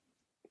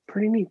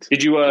 Pretty neat.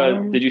 Did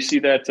you see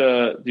that?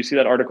 Did you see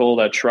that article,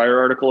 that Schreier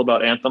article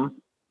about Anthem?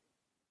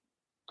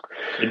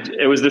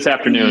 It was this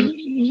afternoon.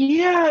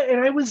 Yeah,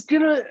 and I was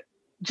gonna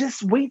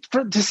just wait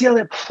to see how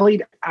that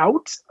played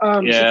out. So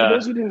for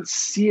those who didn't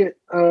see it,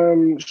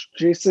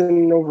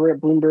 Jason over at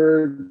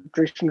Bloomberg,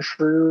 Jason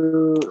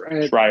Schreier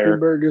at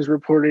Bloomberg is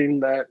reporting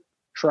that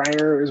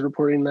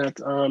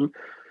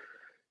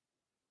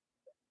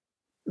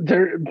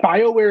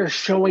BioWare is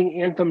showing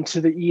Anthem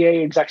to the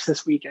EA execs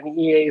this week, and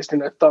EA is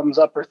going to thumbs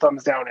up or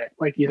thumbs down it.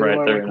 Like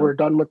either we're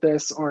done with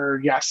this, or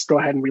yes, go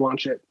ahead and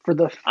relaunch it for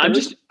the third time.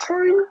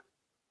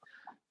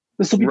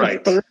 This will be the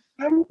third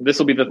time. This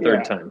will be the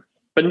third time,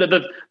 but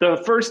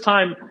the first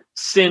time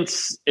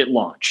since it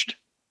launched.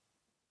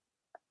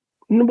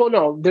 Well,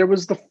 no, there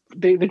was the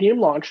game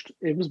launched.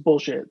 It was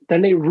bullshit.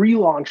 Then they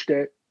relaunched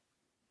it,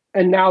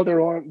 and now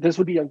they're on. This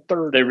would be a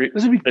third.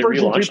 This would be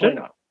version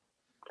 3.0.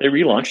 They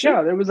relaunched it?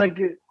 Yeah, there was like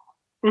they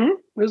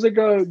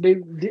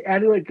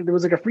added like there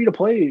was like a free to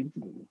play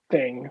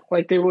thing.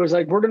 Like they was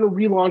like, we're gonna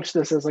relaunch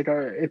this as like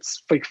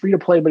it's like free to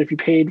play, but if you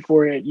paid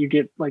for it, you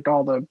get like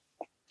all the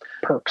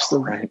perks.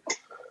 Right.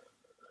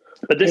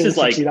 But this is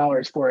like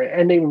 $60 for it,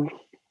 and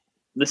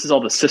this is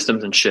all the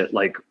systems and shit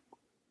like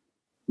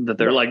that.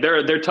 They're like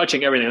they're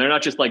touching everything. They're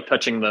not just like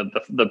touching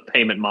the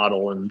payment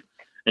model and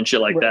shit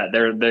like that.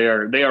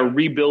 They are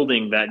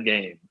rebuilding that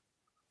game.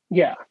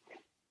 Yeah.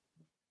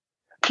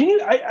 Can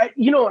you? I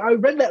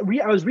read that.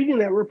 I was reading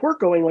that report,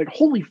 going like,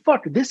 "Holy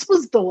fuck! This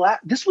was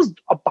This was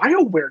a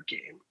BioWare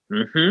game.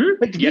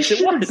 Mm-hmm. Like this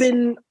should have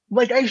been.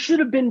 Like I should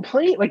have been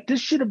playing. Like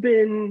this should have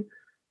been.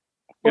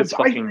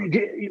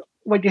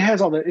 Like it has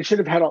all the. It should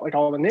have had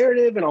all the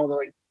narrative and all the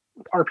like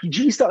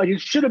RPG stuff. Like it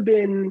should have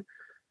been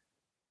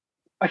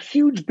a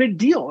huge big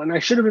deal, and I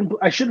should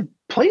have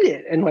played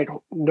it. And like,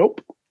 nope.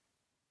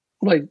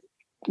 Like,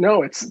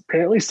 no, it's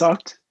apparently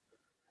sucked.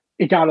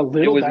 It got a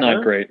little. It was better.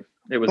 Not great.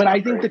 But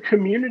I think the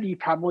community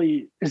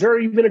probably is there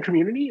even a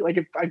community? Like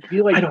if I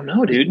feel like I don't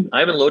know, dude. I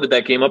haven't loaded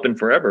that game up in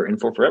forever.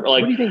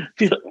 Like what do you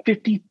think?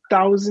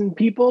 50,000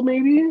 people,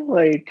 maybe?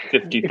 Like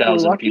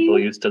 50,000 people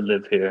used to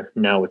live here.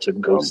 Now it's a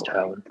ghost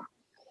town.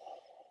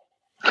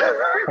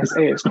 I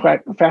say as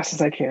fast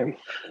as I can.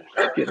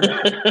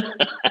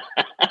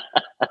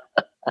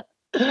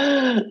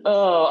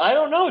 Oh, I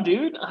don't know,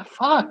 dude.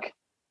 Fuck.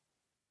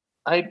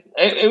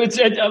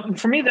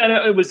 For me that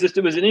it was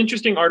an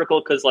interesting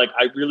article because like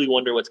I really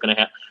wonder what's going to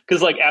happen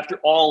because like after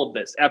all of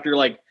this, after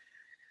like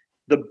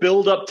the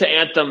build up to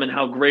Anthem and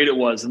how great it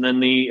was, and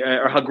then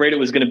or how great it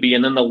was going to be,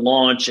 and then the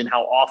launch and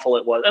how awful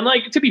it was. And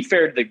like to be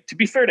fair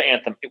to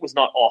Anthem, it was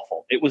not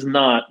awful. It was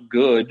not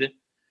good.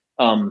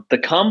 The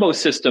combo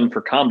system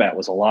for combat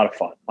was a lot of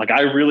fun. Like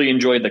I really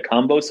enjoyed the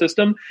combo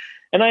system,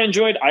 and I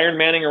enjoyed Iron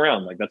Manning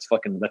around. Like that's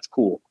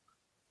cool.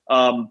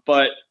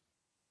 But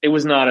it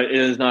is not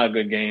a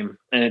good game,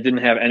 and it didn't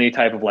have any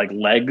type of like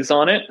legs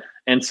on it.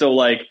 And so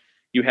like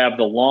you have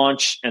the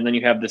launch, and then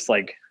you have this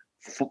like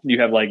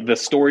the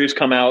stories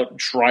come out.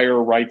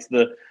 Schreier writes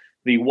the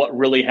what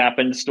really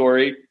happened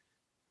story,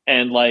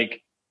 and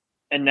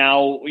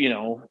now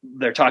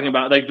they're talking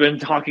about, they've been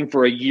talking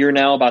for a year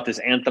now about this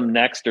Anthem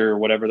Next or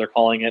whatever they're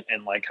calling it,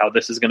 and like how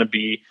this is going to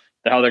be,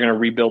 how they're going to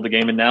rebuild the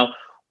game, and now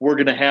we're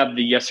going to have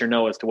the yes or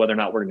no as to whether or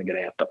not we're going to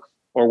get Anthem,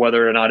 or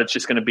whether or not it's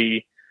just going to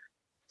be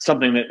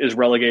something that is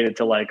relegated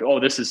to like, oh,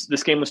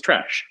 this game was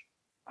trash.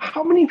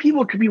 How many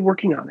people could be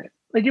working on it?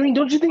 Like, I mean,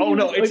 don't you think? Oh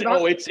no, it's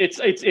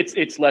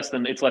less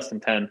than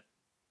 10.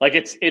 Like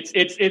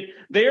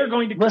they are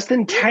going to less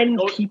than 10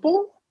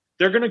 people.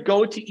 They're going to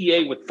go to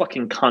EA with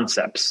fucking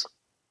concepts.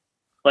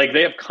 Like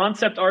they have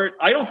concept art.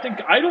 I don't think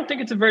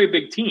it's a very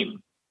big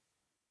team.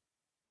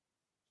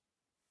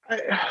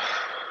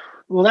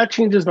 Well, that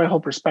changes my whole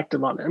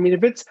perspective on it. I mean,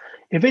 if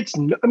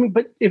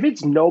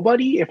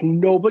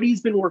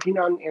nobody's been working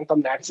on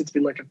Anthem Next, it's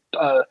been like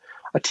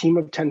a team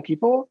of 10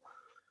 people.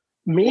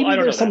 Maybe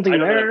there's something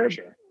there.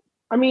 Sure.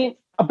 I mean,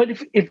 but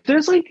if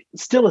there's like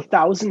still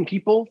 1,000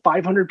 people,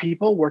 500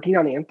 people working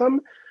on Anthem,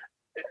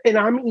 and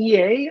I'm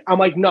EA, I'm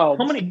like, no.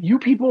 How many you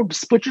people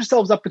split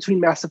yourselves up between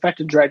Mass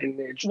Effect and Dragon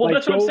Age? Well,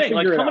 that's what I'm saying.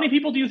 Like, how many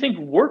people do you think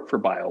work for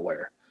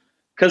BioWare?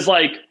 Because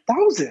like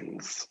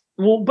thousands.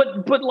 Well,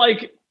 but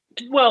like,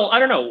 well, I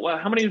don't know.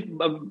 How many?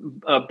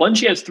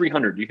 Bungie has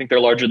 300. Do you think they're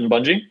larger than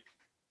Bungie?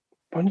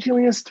 Bungie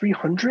only has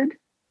 300.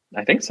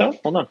 I think so.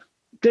 Hold on.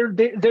 They're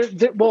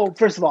well.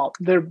 First of all,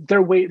 they're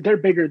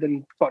bigger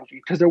than Bungie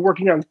because they're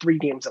working on 3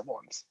 games at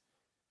once.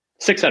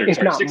 600.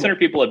 600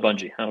 people at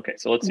Bungie. Okay,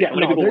 so let's see. How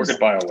many people work at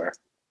BioWare?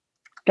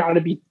 Got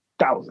to be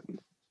thousands.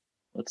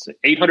 Let's see.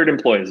 800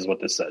 employees is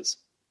what this says.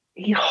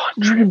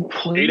 800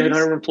 employees.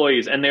 800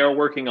 employees, and they are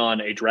working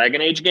on a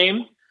Dragon Age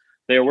game.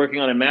 They are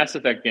working on a Mass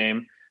Effect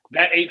game.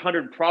 That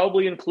 800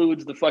 probably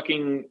includes the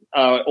fucking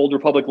Old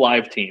Republic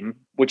Live team,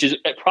 which is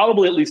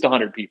probably at least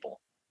 100 people.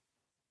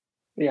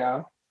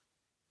 Yeah.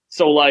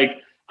 So, like,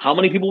 how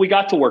many people we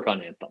got to work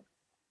on Anthem?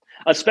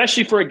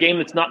 Especially for a game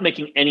that's not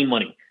making any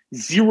money.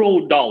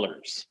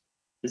 $0.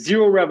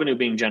 Zero revenue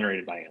being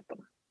generated by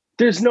Anthem.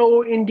 There's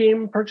no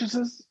in-game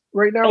purchases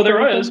right now? Oh,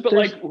 there is, but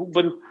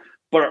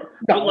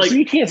so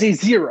you can't say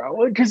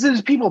zero because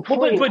there's people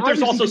playing. But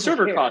there's also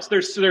server costs.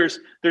 There's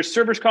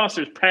server costs.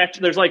 There's patch.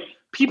 There's like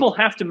people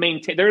have to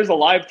maintain. There is a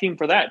live team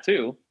for that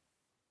too.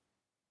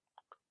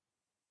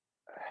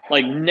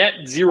 Like net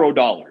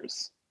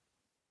 $0.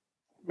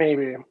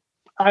 Maybe.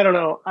 I don't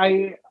know.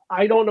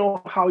 I don't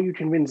know how you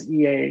convince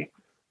EA.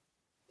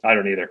 I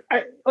don't either.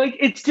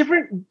 It's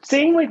different.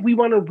 Saying like we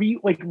want to do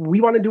a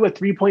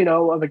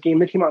 3.0 of a game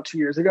that came out 2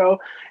 years ago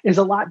is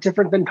a lot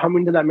different than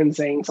coming to them and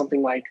saying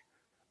something like,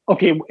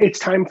 okay, it's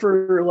time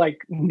for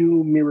like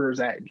new Mirror's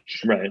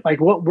Edge. Right. Like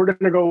we're going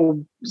to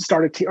go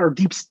start or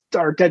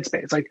Dead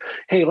Space. Like,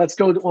 hey, let's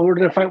go. We're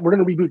going to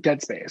reboot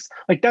Dead Space.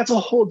 Like that's a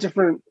whole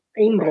different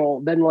angle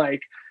than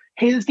like,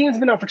 hey, this game's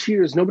been out for 2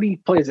 years. Nobody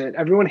plays it.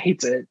 Everyone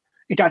hates it.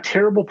 It got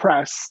terrible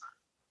press,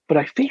 but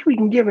I think we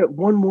can give it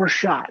one more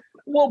shot.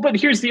 Well, but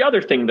here's the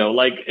other thing, though.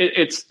 Like,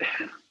 it's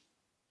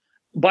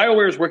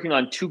BioWare is working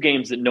on 2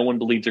 games that no one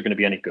believes are going to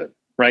be any good,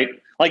 right?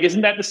 Like,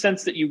 isn't that the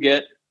sense that you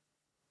get?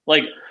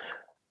 Like,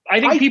 I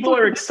think people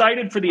are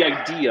excited for the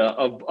idea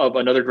of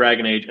another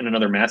Dragon Age and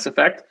another Mass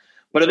Effect,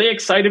 but are they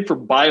excited for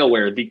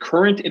BioWare, the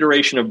current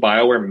iteration of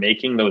BioWare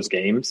making those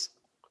games?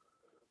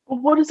 Well,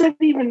 what does that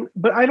even?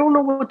 But I don't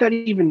know what that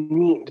even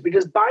means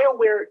because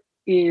BioWare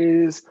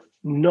is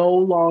no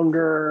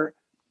longer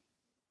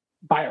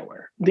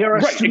BioWare. They're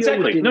a right,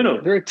 exactly. No,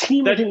 they're a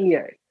team within EA.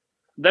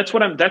 That's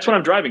what I'm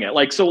driving at.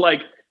 Like, so,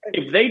 like,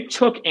 if they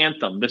took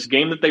Anthem, this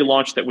game that they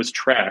launched that was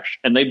trash,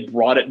 and they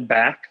brought it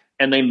back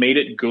and they made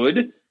it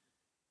good,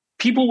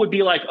 people would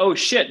be like, "Oh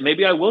shit,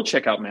 maybe I will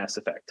check out Mass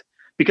Effect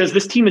because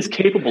this team is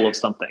capable of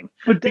something."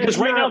 But because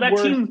right now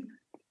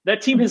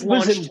that team has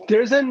launched. Listen,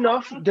 there's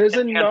enough.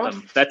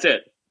 That's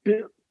it.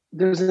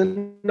 There's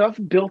enough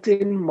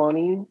built-in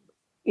money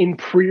in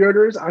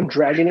pre-orders on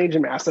Dragon Age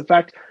and Mass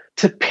Effect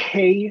to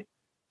pay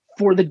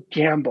for the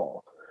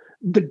gamble.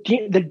 The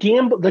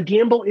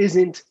gamble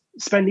isn't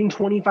spending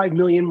 $25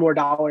 million more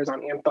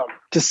on Anthem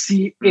to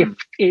see if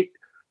it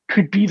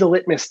could be the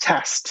litmus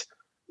test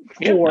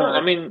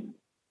for.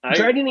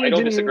 Dragon Age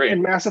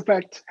and Mass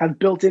Effect have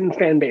built-in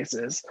fan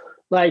bases.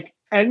 Like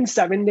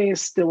N7 Day is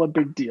still a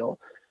big deal.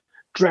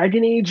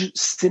 Dragon Age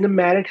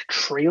cinematic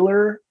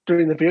trailer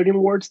during the Video Game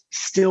Awards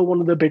still one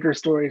of the bigger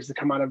stories to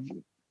come out of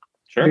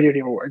Video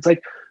Game Awards.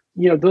 Like,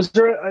 you know, those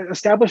are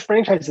established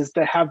franchises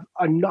that have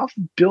enough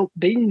built.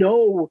 They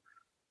know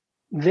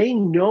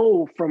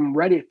from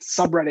Reddit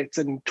subreddits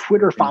and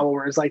Twitter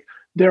followers, like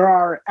there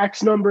are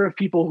X number of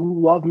people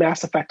who love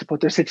Mass Effect to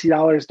put their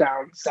 $60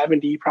 down,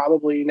 70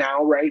 probably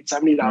now, right?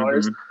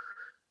 $70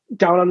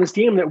 down on this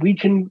game, that we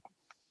can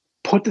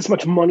put this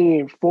much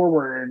money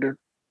forward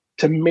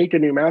to make a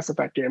new Mass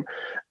Effect game.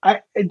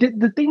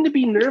 The thing to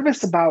be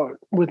nervous about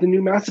with the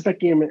new Mass Effect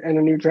game and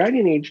a new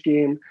Dragon Age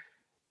game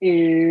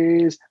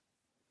is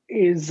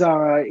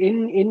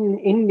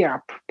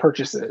in-app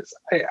purchases.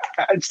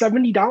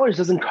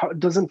 $70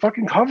 doesn't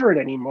fucking cover it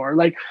anymore.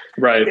 Like,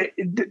 right,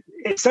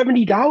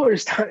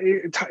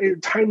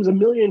 $70 times a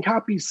million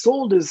copies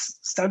sold is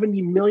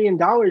 $70 million,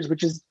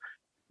 which is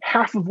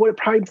half of what it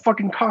probably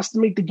fucking costs to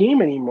make the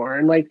game anymore.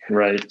 And like,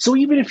 right. So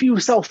even if you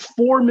sell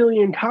 4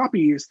 million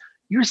copies,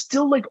 you're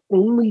still like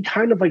only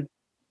kind of like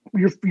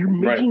you're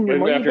making your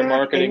money after back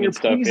marketing and you're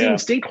stuff, pleasing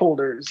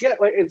stakeholders. Yeah,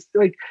 like it's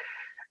like,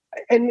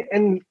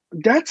 and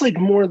that's like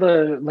more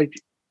the like,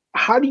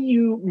 how do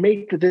you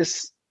make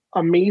this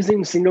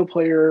amazing single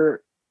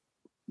player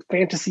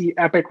fantasy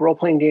epic role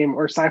playing game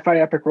or sci-fi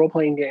epic role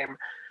playing game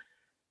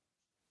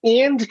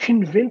and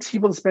convince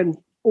people to spend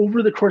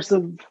over the course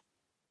of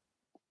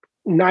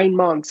 9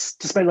 months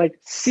to spend like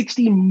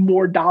 $60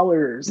 more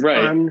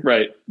on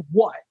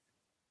what?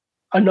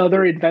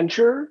 Another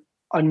adventure,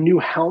 a new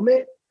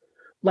helmet,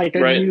 like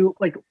a new,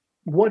 like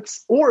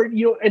what's, or,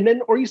 you know, and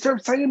then, or you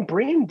start signing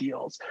brand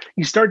deals.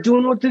 You start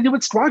doing what they do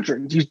with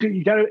Squadrons.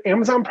 You got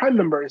Amazon Prime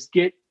members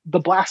get the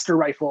blaster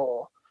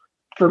rifle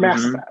for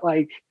Mass Effect.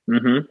 Like,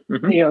 you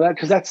know, that,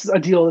 cause that's a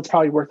deal that's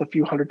probably worth a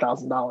few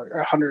 $100,000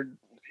 or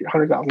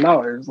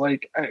 $100,000.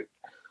 Like,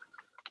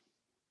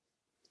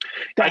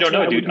 I don't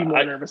know, dude. I would be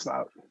more nervous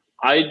about.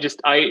 I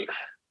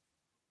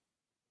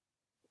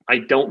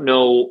don't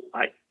know.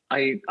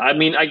 I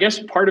mean, I guess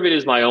part of it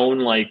is my own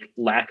like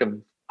lack of.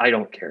 I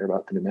don't care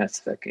about the new Mass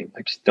Effect game.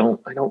 I just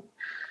don't. I don't.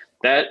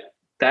 That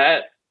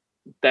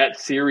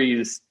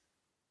series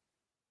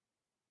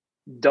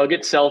dug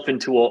itself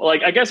into a,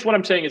 like. I guess what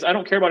I'm saying is I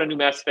don't care about a new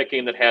Mass Effect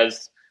game that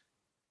has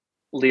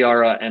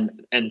Liara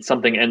and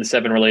something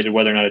N7 related,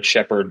 whether or not it's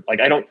Shepard.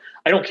 Like I don't.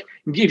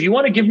 If you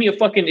want to give me a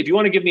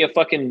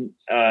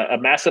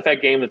Mass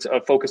Effect game that's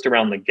focused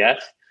around the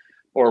Geth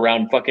or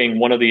around fucking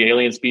one of the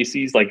alien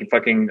species, like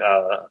fucking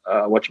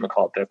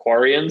whatchamacallit, the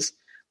Aquarians,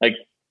 like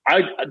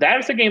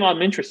that's a game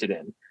I'm interested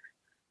in.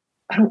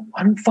 I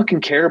don't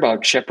fucking care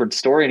about Shepard's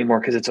story anymore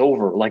because it's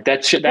over. Like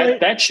that ship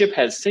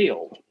has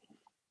sailed.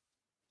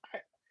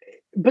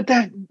 But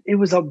it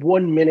was a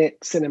 1 minute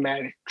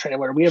cinematic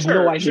trailer. We have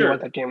no idea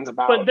what that game's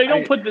about. But they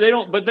don't put the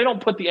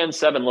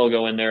N7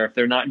 logo in there if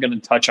they're not going to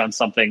touch on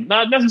something.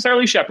 Not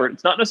necessarily Shepard.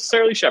 It's not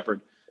necessarily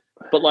Shepard,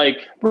 but like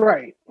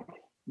right.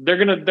 They're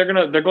gonna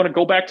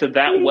go back to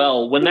that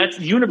well when that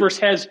universe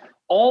has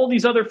all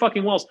these other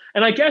fucking wells.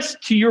 And I guess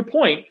to your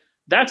point,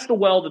 that's the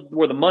well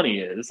where the money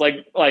is.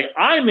 Like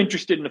I'm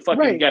interested in a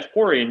fucking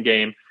Gathporian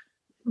game.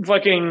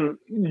 Fucking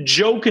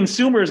Joe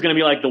consumer is gonna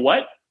be like, the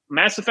what?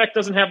 Mass Effect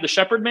doesn't have the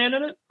Shepherd man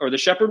in it or the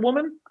Shepherd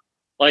woman?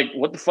 Like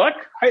what the fuck?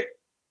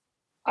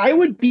 I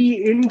would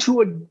be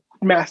into a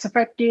Mass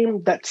Effect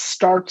game that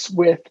starts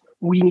with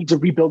we need to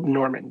rebuild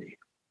Normandy.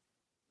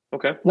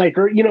 Okay. And then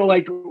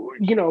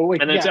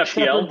it's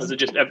FTL. Is it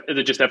just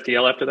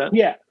FTL after that?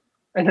 Yeah.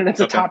 And then it's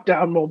a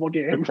top-down mobile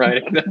game.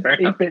 Right.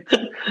 8-bit.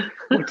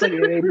 Looks like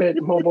an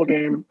 8-bit mobile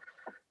game.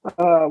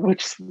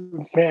 Which,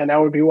 man, that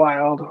would be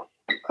wild.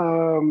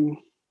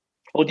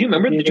 Well, do you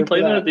remember? Did you play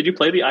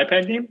the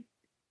iPad game?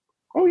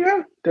 Oh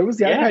yeah, there was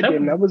the iPad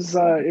game. That was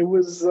it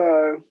was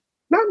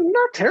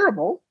not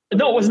terrible.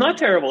 No, it was not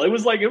terrible. It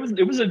was like it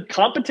was a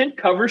competent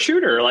cover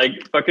shooter,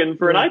 like fucking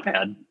for an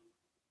iPad.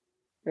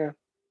 Yeah.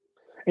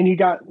 And you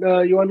got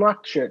you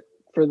unlocked shit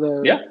for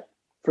the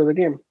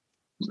game.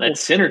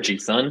 That's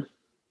synergy, son.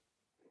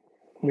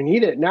 We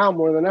need it now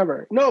more than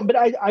ever. No, but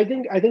I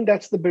think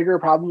that's the bigger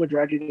problem with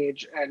Dragon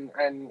Age and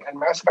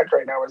Mass Effect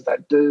right now is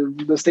that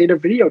the state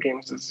of video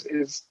games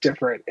is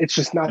different. It's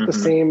just not the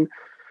same.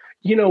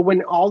 You know,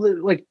 when all the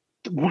like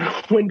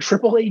when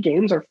AAA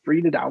games are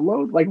free to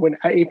download, like when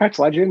Apex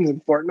Legends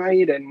and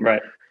Fortnite and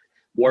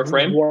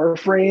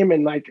Warframe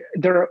and like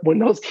when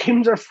those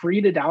games are free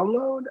to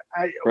download,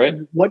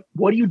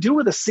 what do you do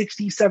with a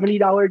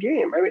 $60-$70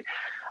 game? I mean,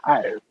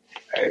 I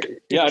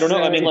don't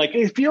know. I mean, like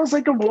it feels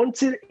like a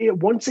once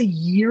a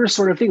year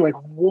sort of thing.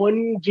 Like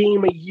one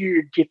game a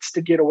year gets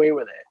to get away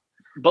with it.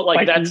 But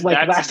like that's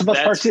Last of Us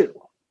Part 2,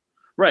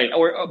 right?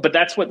 But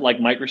that's what like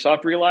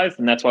Microsoft realized,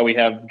 and that's why we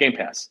have Game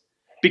Pass.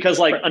 Because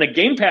like on a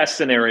Game Pass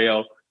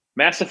scenario,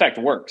 Mass Effect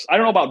works. I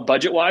don't know about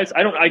budget wise.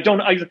 I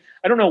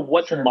don't know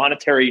what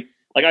monetary.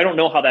 Like I don't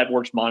know how that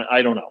works.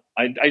 I don't know.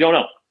 I don't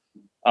know.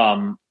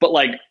 But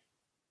like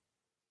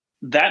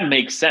that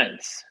makes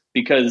sense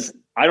because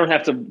I don't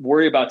have to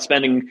worry about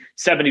spending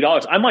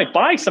 $70. I might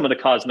buy some of the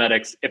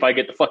cosmetics if I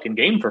get the fucking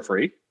game for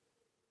free.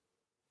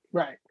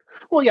 Right.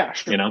 Well, yeah,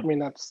 sure. You know? I mean,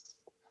 that's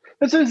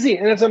what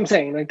I'm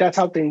saying. Like that's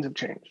how things have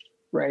changed,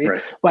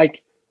 right?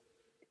 Like.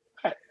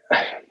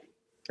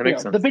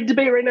 The big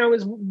debate right now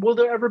is: will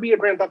there ever be a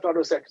Grand Theft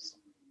Auto 6,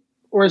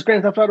 or is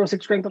Grand Theft Auto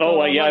 6 Grand Theft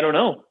Auto? I don't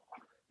know.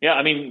 Yeah,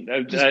 I mean,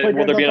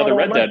 will there be another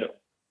Red Dead?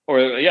 Or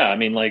yeah, I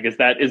mean, like, is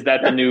that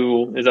the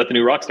new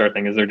Rockstar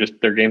thing? Is there just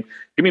their game?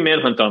 Give me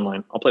Manhunt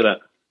Online. I'll play that,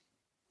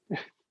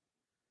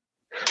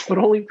 but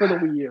only for the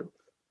Wii U.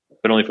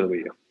 but only for the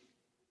Wii U.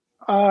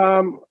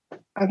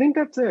 I think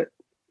that's it.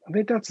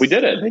 We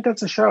did it. I think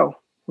that's a show.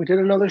 We did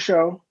another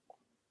show.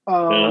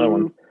 Another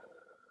one.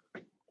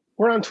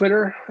 We're on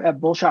Twitter at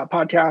Bullshot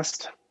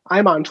Podcast.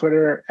 I'm on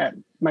Twitter at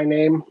my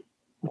name,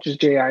 which is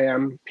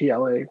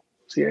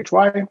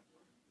JIMPLACHY.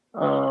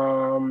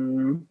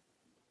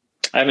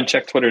 I haven't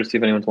checked Twitter to see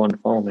if anyone's wanted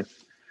to follow me.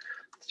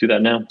 Let's do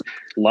that now,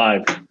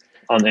 live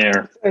on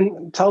air.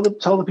 And tell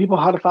the people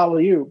how to follow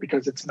you,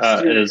 because it's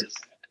it is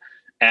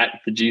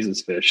at the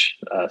Jesus Fish,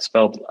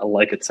 spelled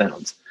like it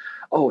sounds.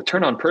 Oh,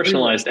 turn on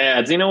personalized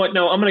ads. You know what?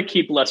 No, I'm going to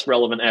keep less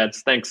relevant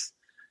ads. Thanks,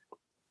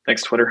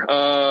 Twitter.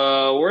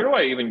 Where do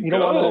I even go?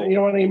 You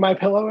don't want any My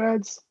Pillow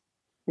ads?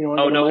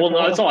 Oh no, well,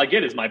 no, that's all I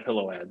get is My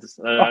Pillow ads.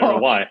 I don't know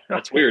why.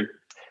 That's weird.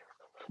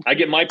 I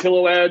get My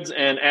Pillow ads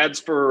and ads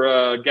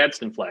for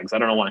Gadsden flags. I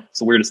don't know why. It's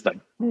the weirdest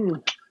thing.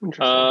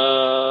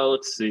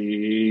 Let's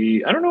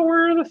see. I don't know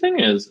where the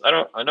thing is.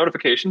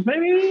 Notifications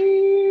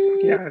maybe.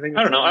 Yeah,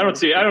 I don't know. I don't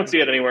see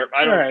it anywhere.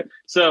 I don't. Right.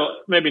 So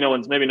maybe no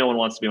one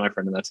wants to be my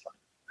friend, and that's fine.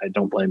 I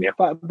don't blame you.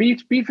 But be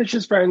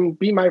Fish's friend.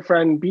 Be my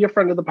friend. Be a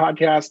friend of the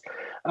podcast.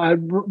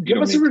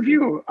 Give us a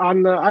review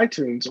on the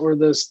iTunes or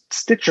the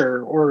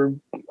Stitcher or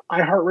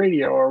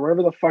iHeartRadio or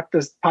wherever the fuck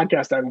this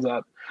podcast ends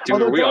up. Dude,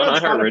 are we on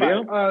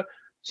iHeartRadio?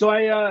 So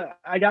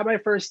I got my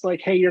first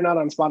hey, you're not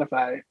on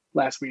Spotify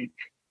last week.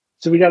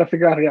 So we got to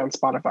figure out how to get on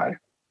Spotify.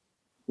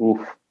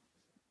 Oof.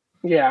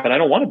 Yeah. But I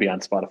don't want to be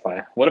on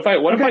Spotify. What if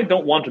I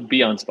don't want to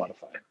be on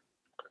Spotify?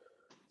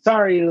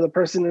 Sorry to the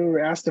person who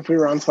asked if we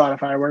were on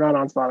Spotify. We're not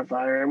on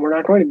Spotify, and we're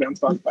not going to be on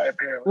Spotify,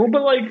 apparently. Well,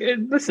 but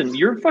listen,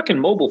 your fucking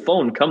mobile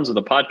phone comes with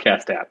a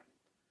podcast app.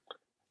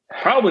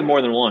 Probably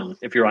more than one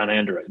if you're on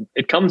Android.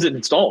 It comes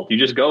installed. You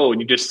just go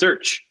and you just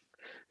search.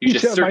 You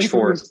just search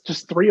for it.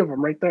 Just 3 of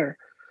them right there.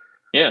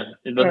 Yeah,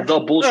 the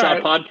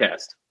Bullshot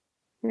Podcast.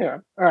 Yeah.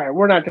 All right.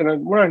 We're not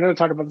gonna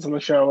talk about this on the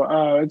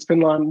show. It's been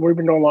long. We've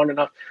been going long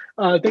enough.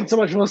 Thanks so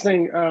much for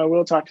listening.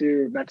 We'll talk to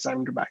you next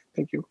time. Goodbye.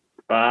 Thank you.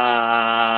 Bye.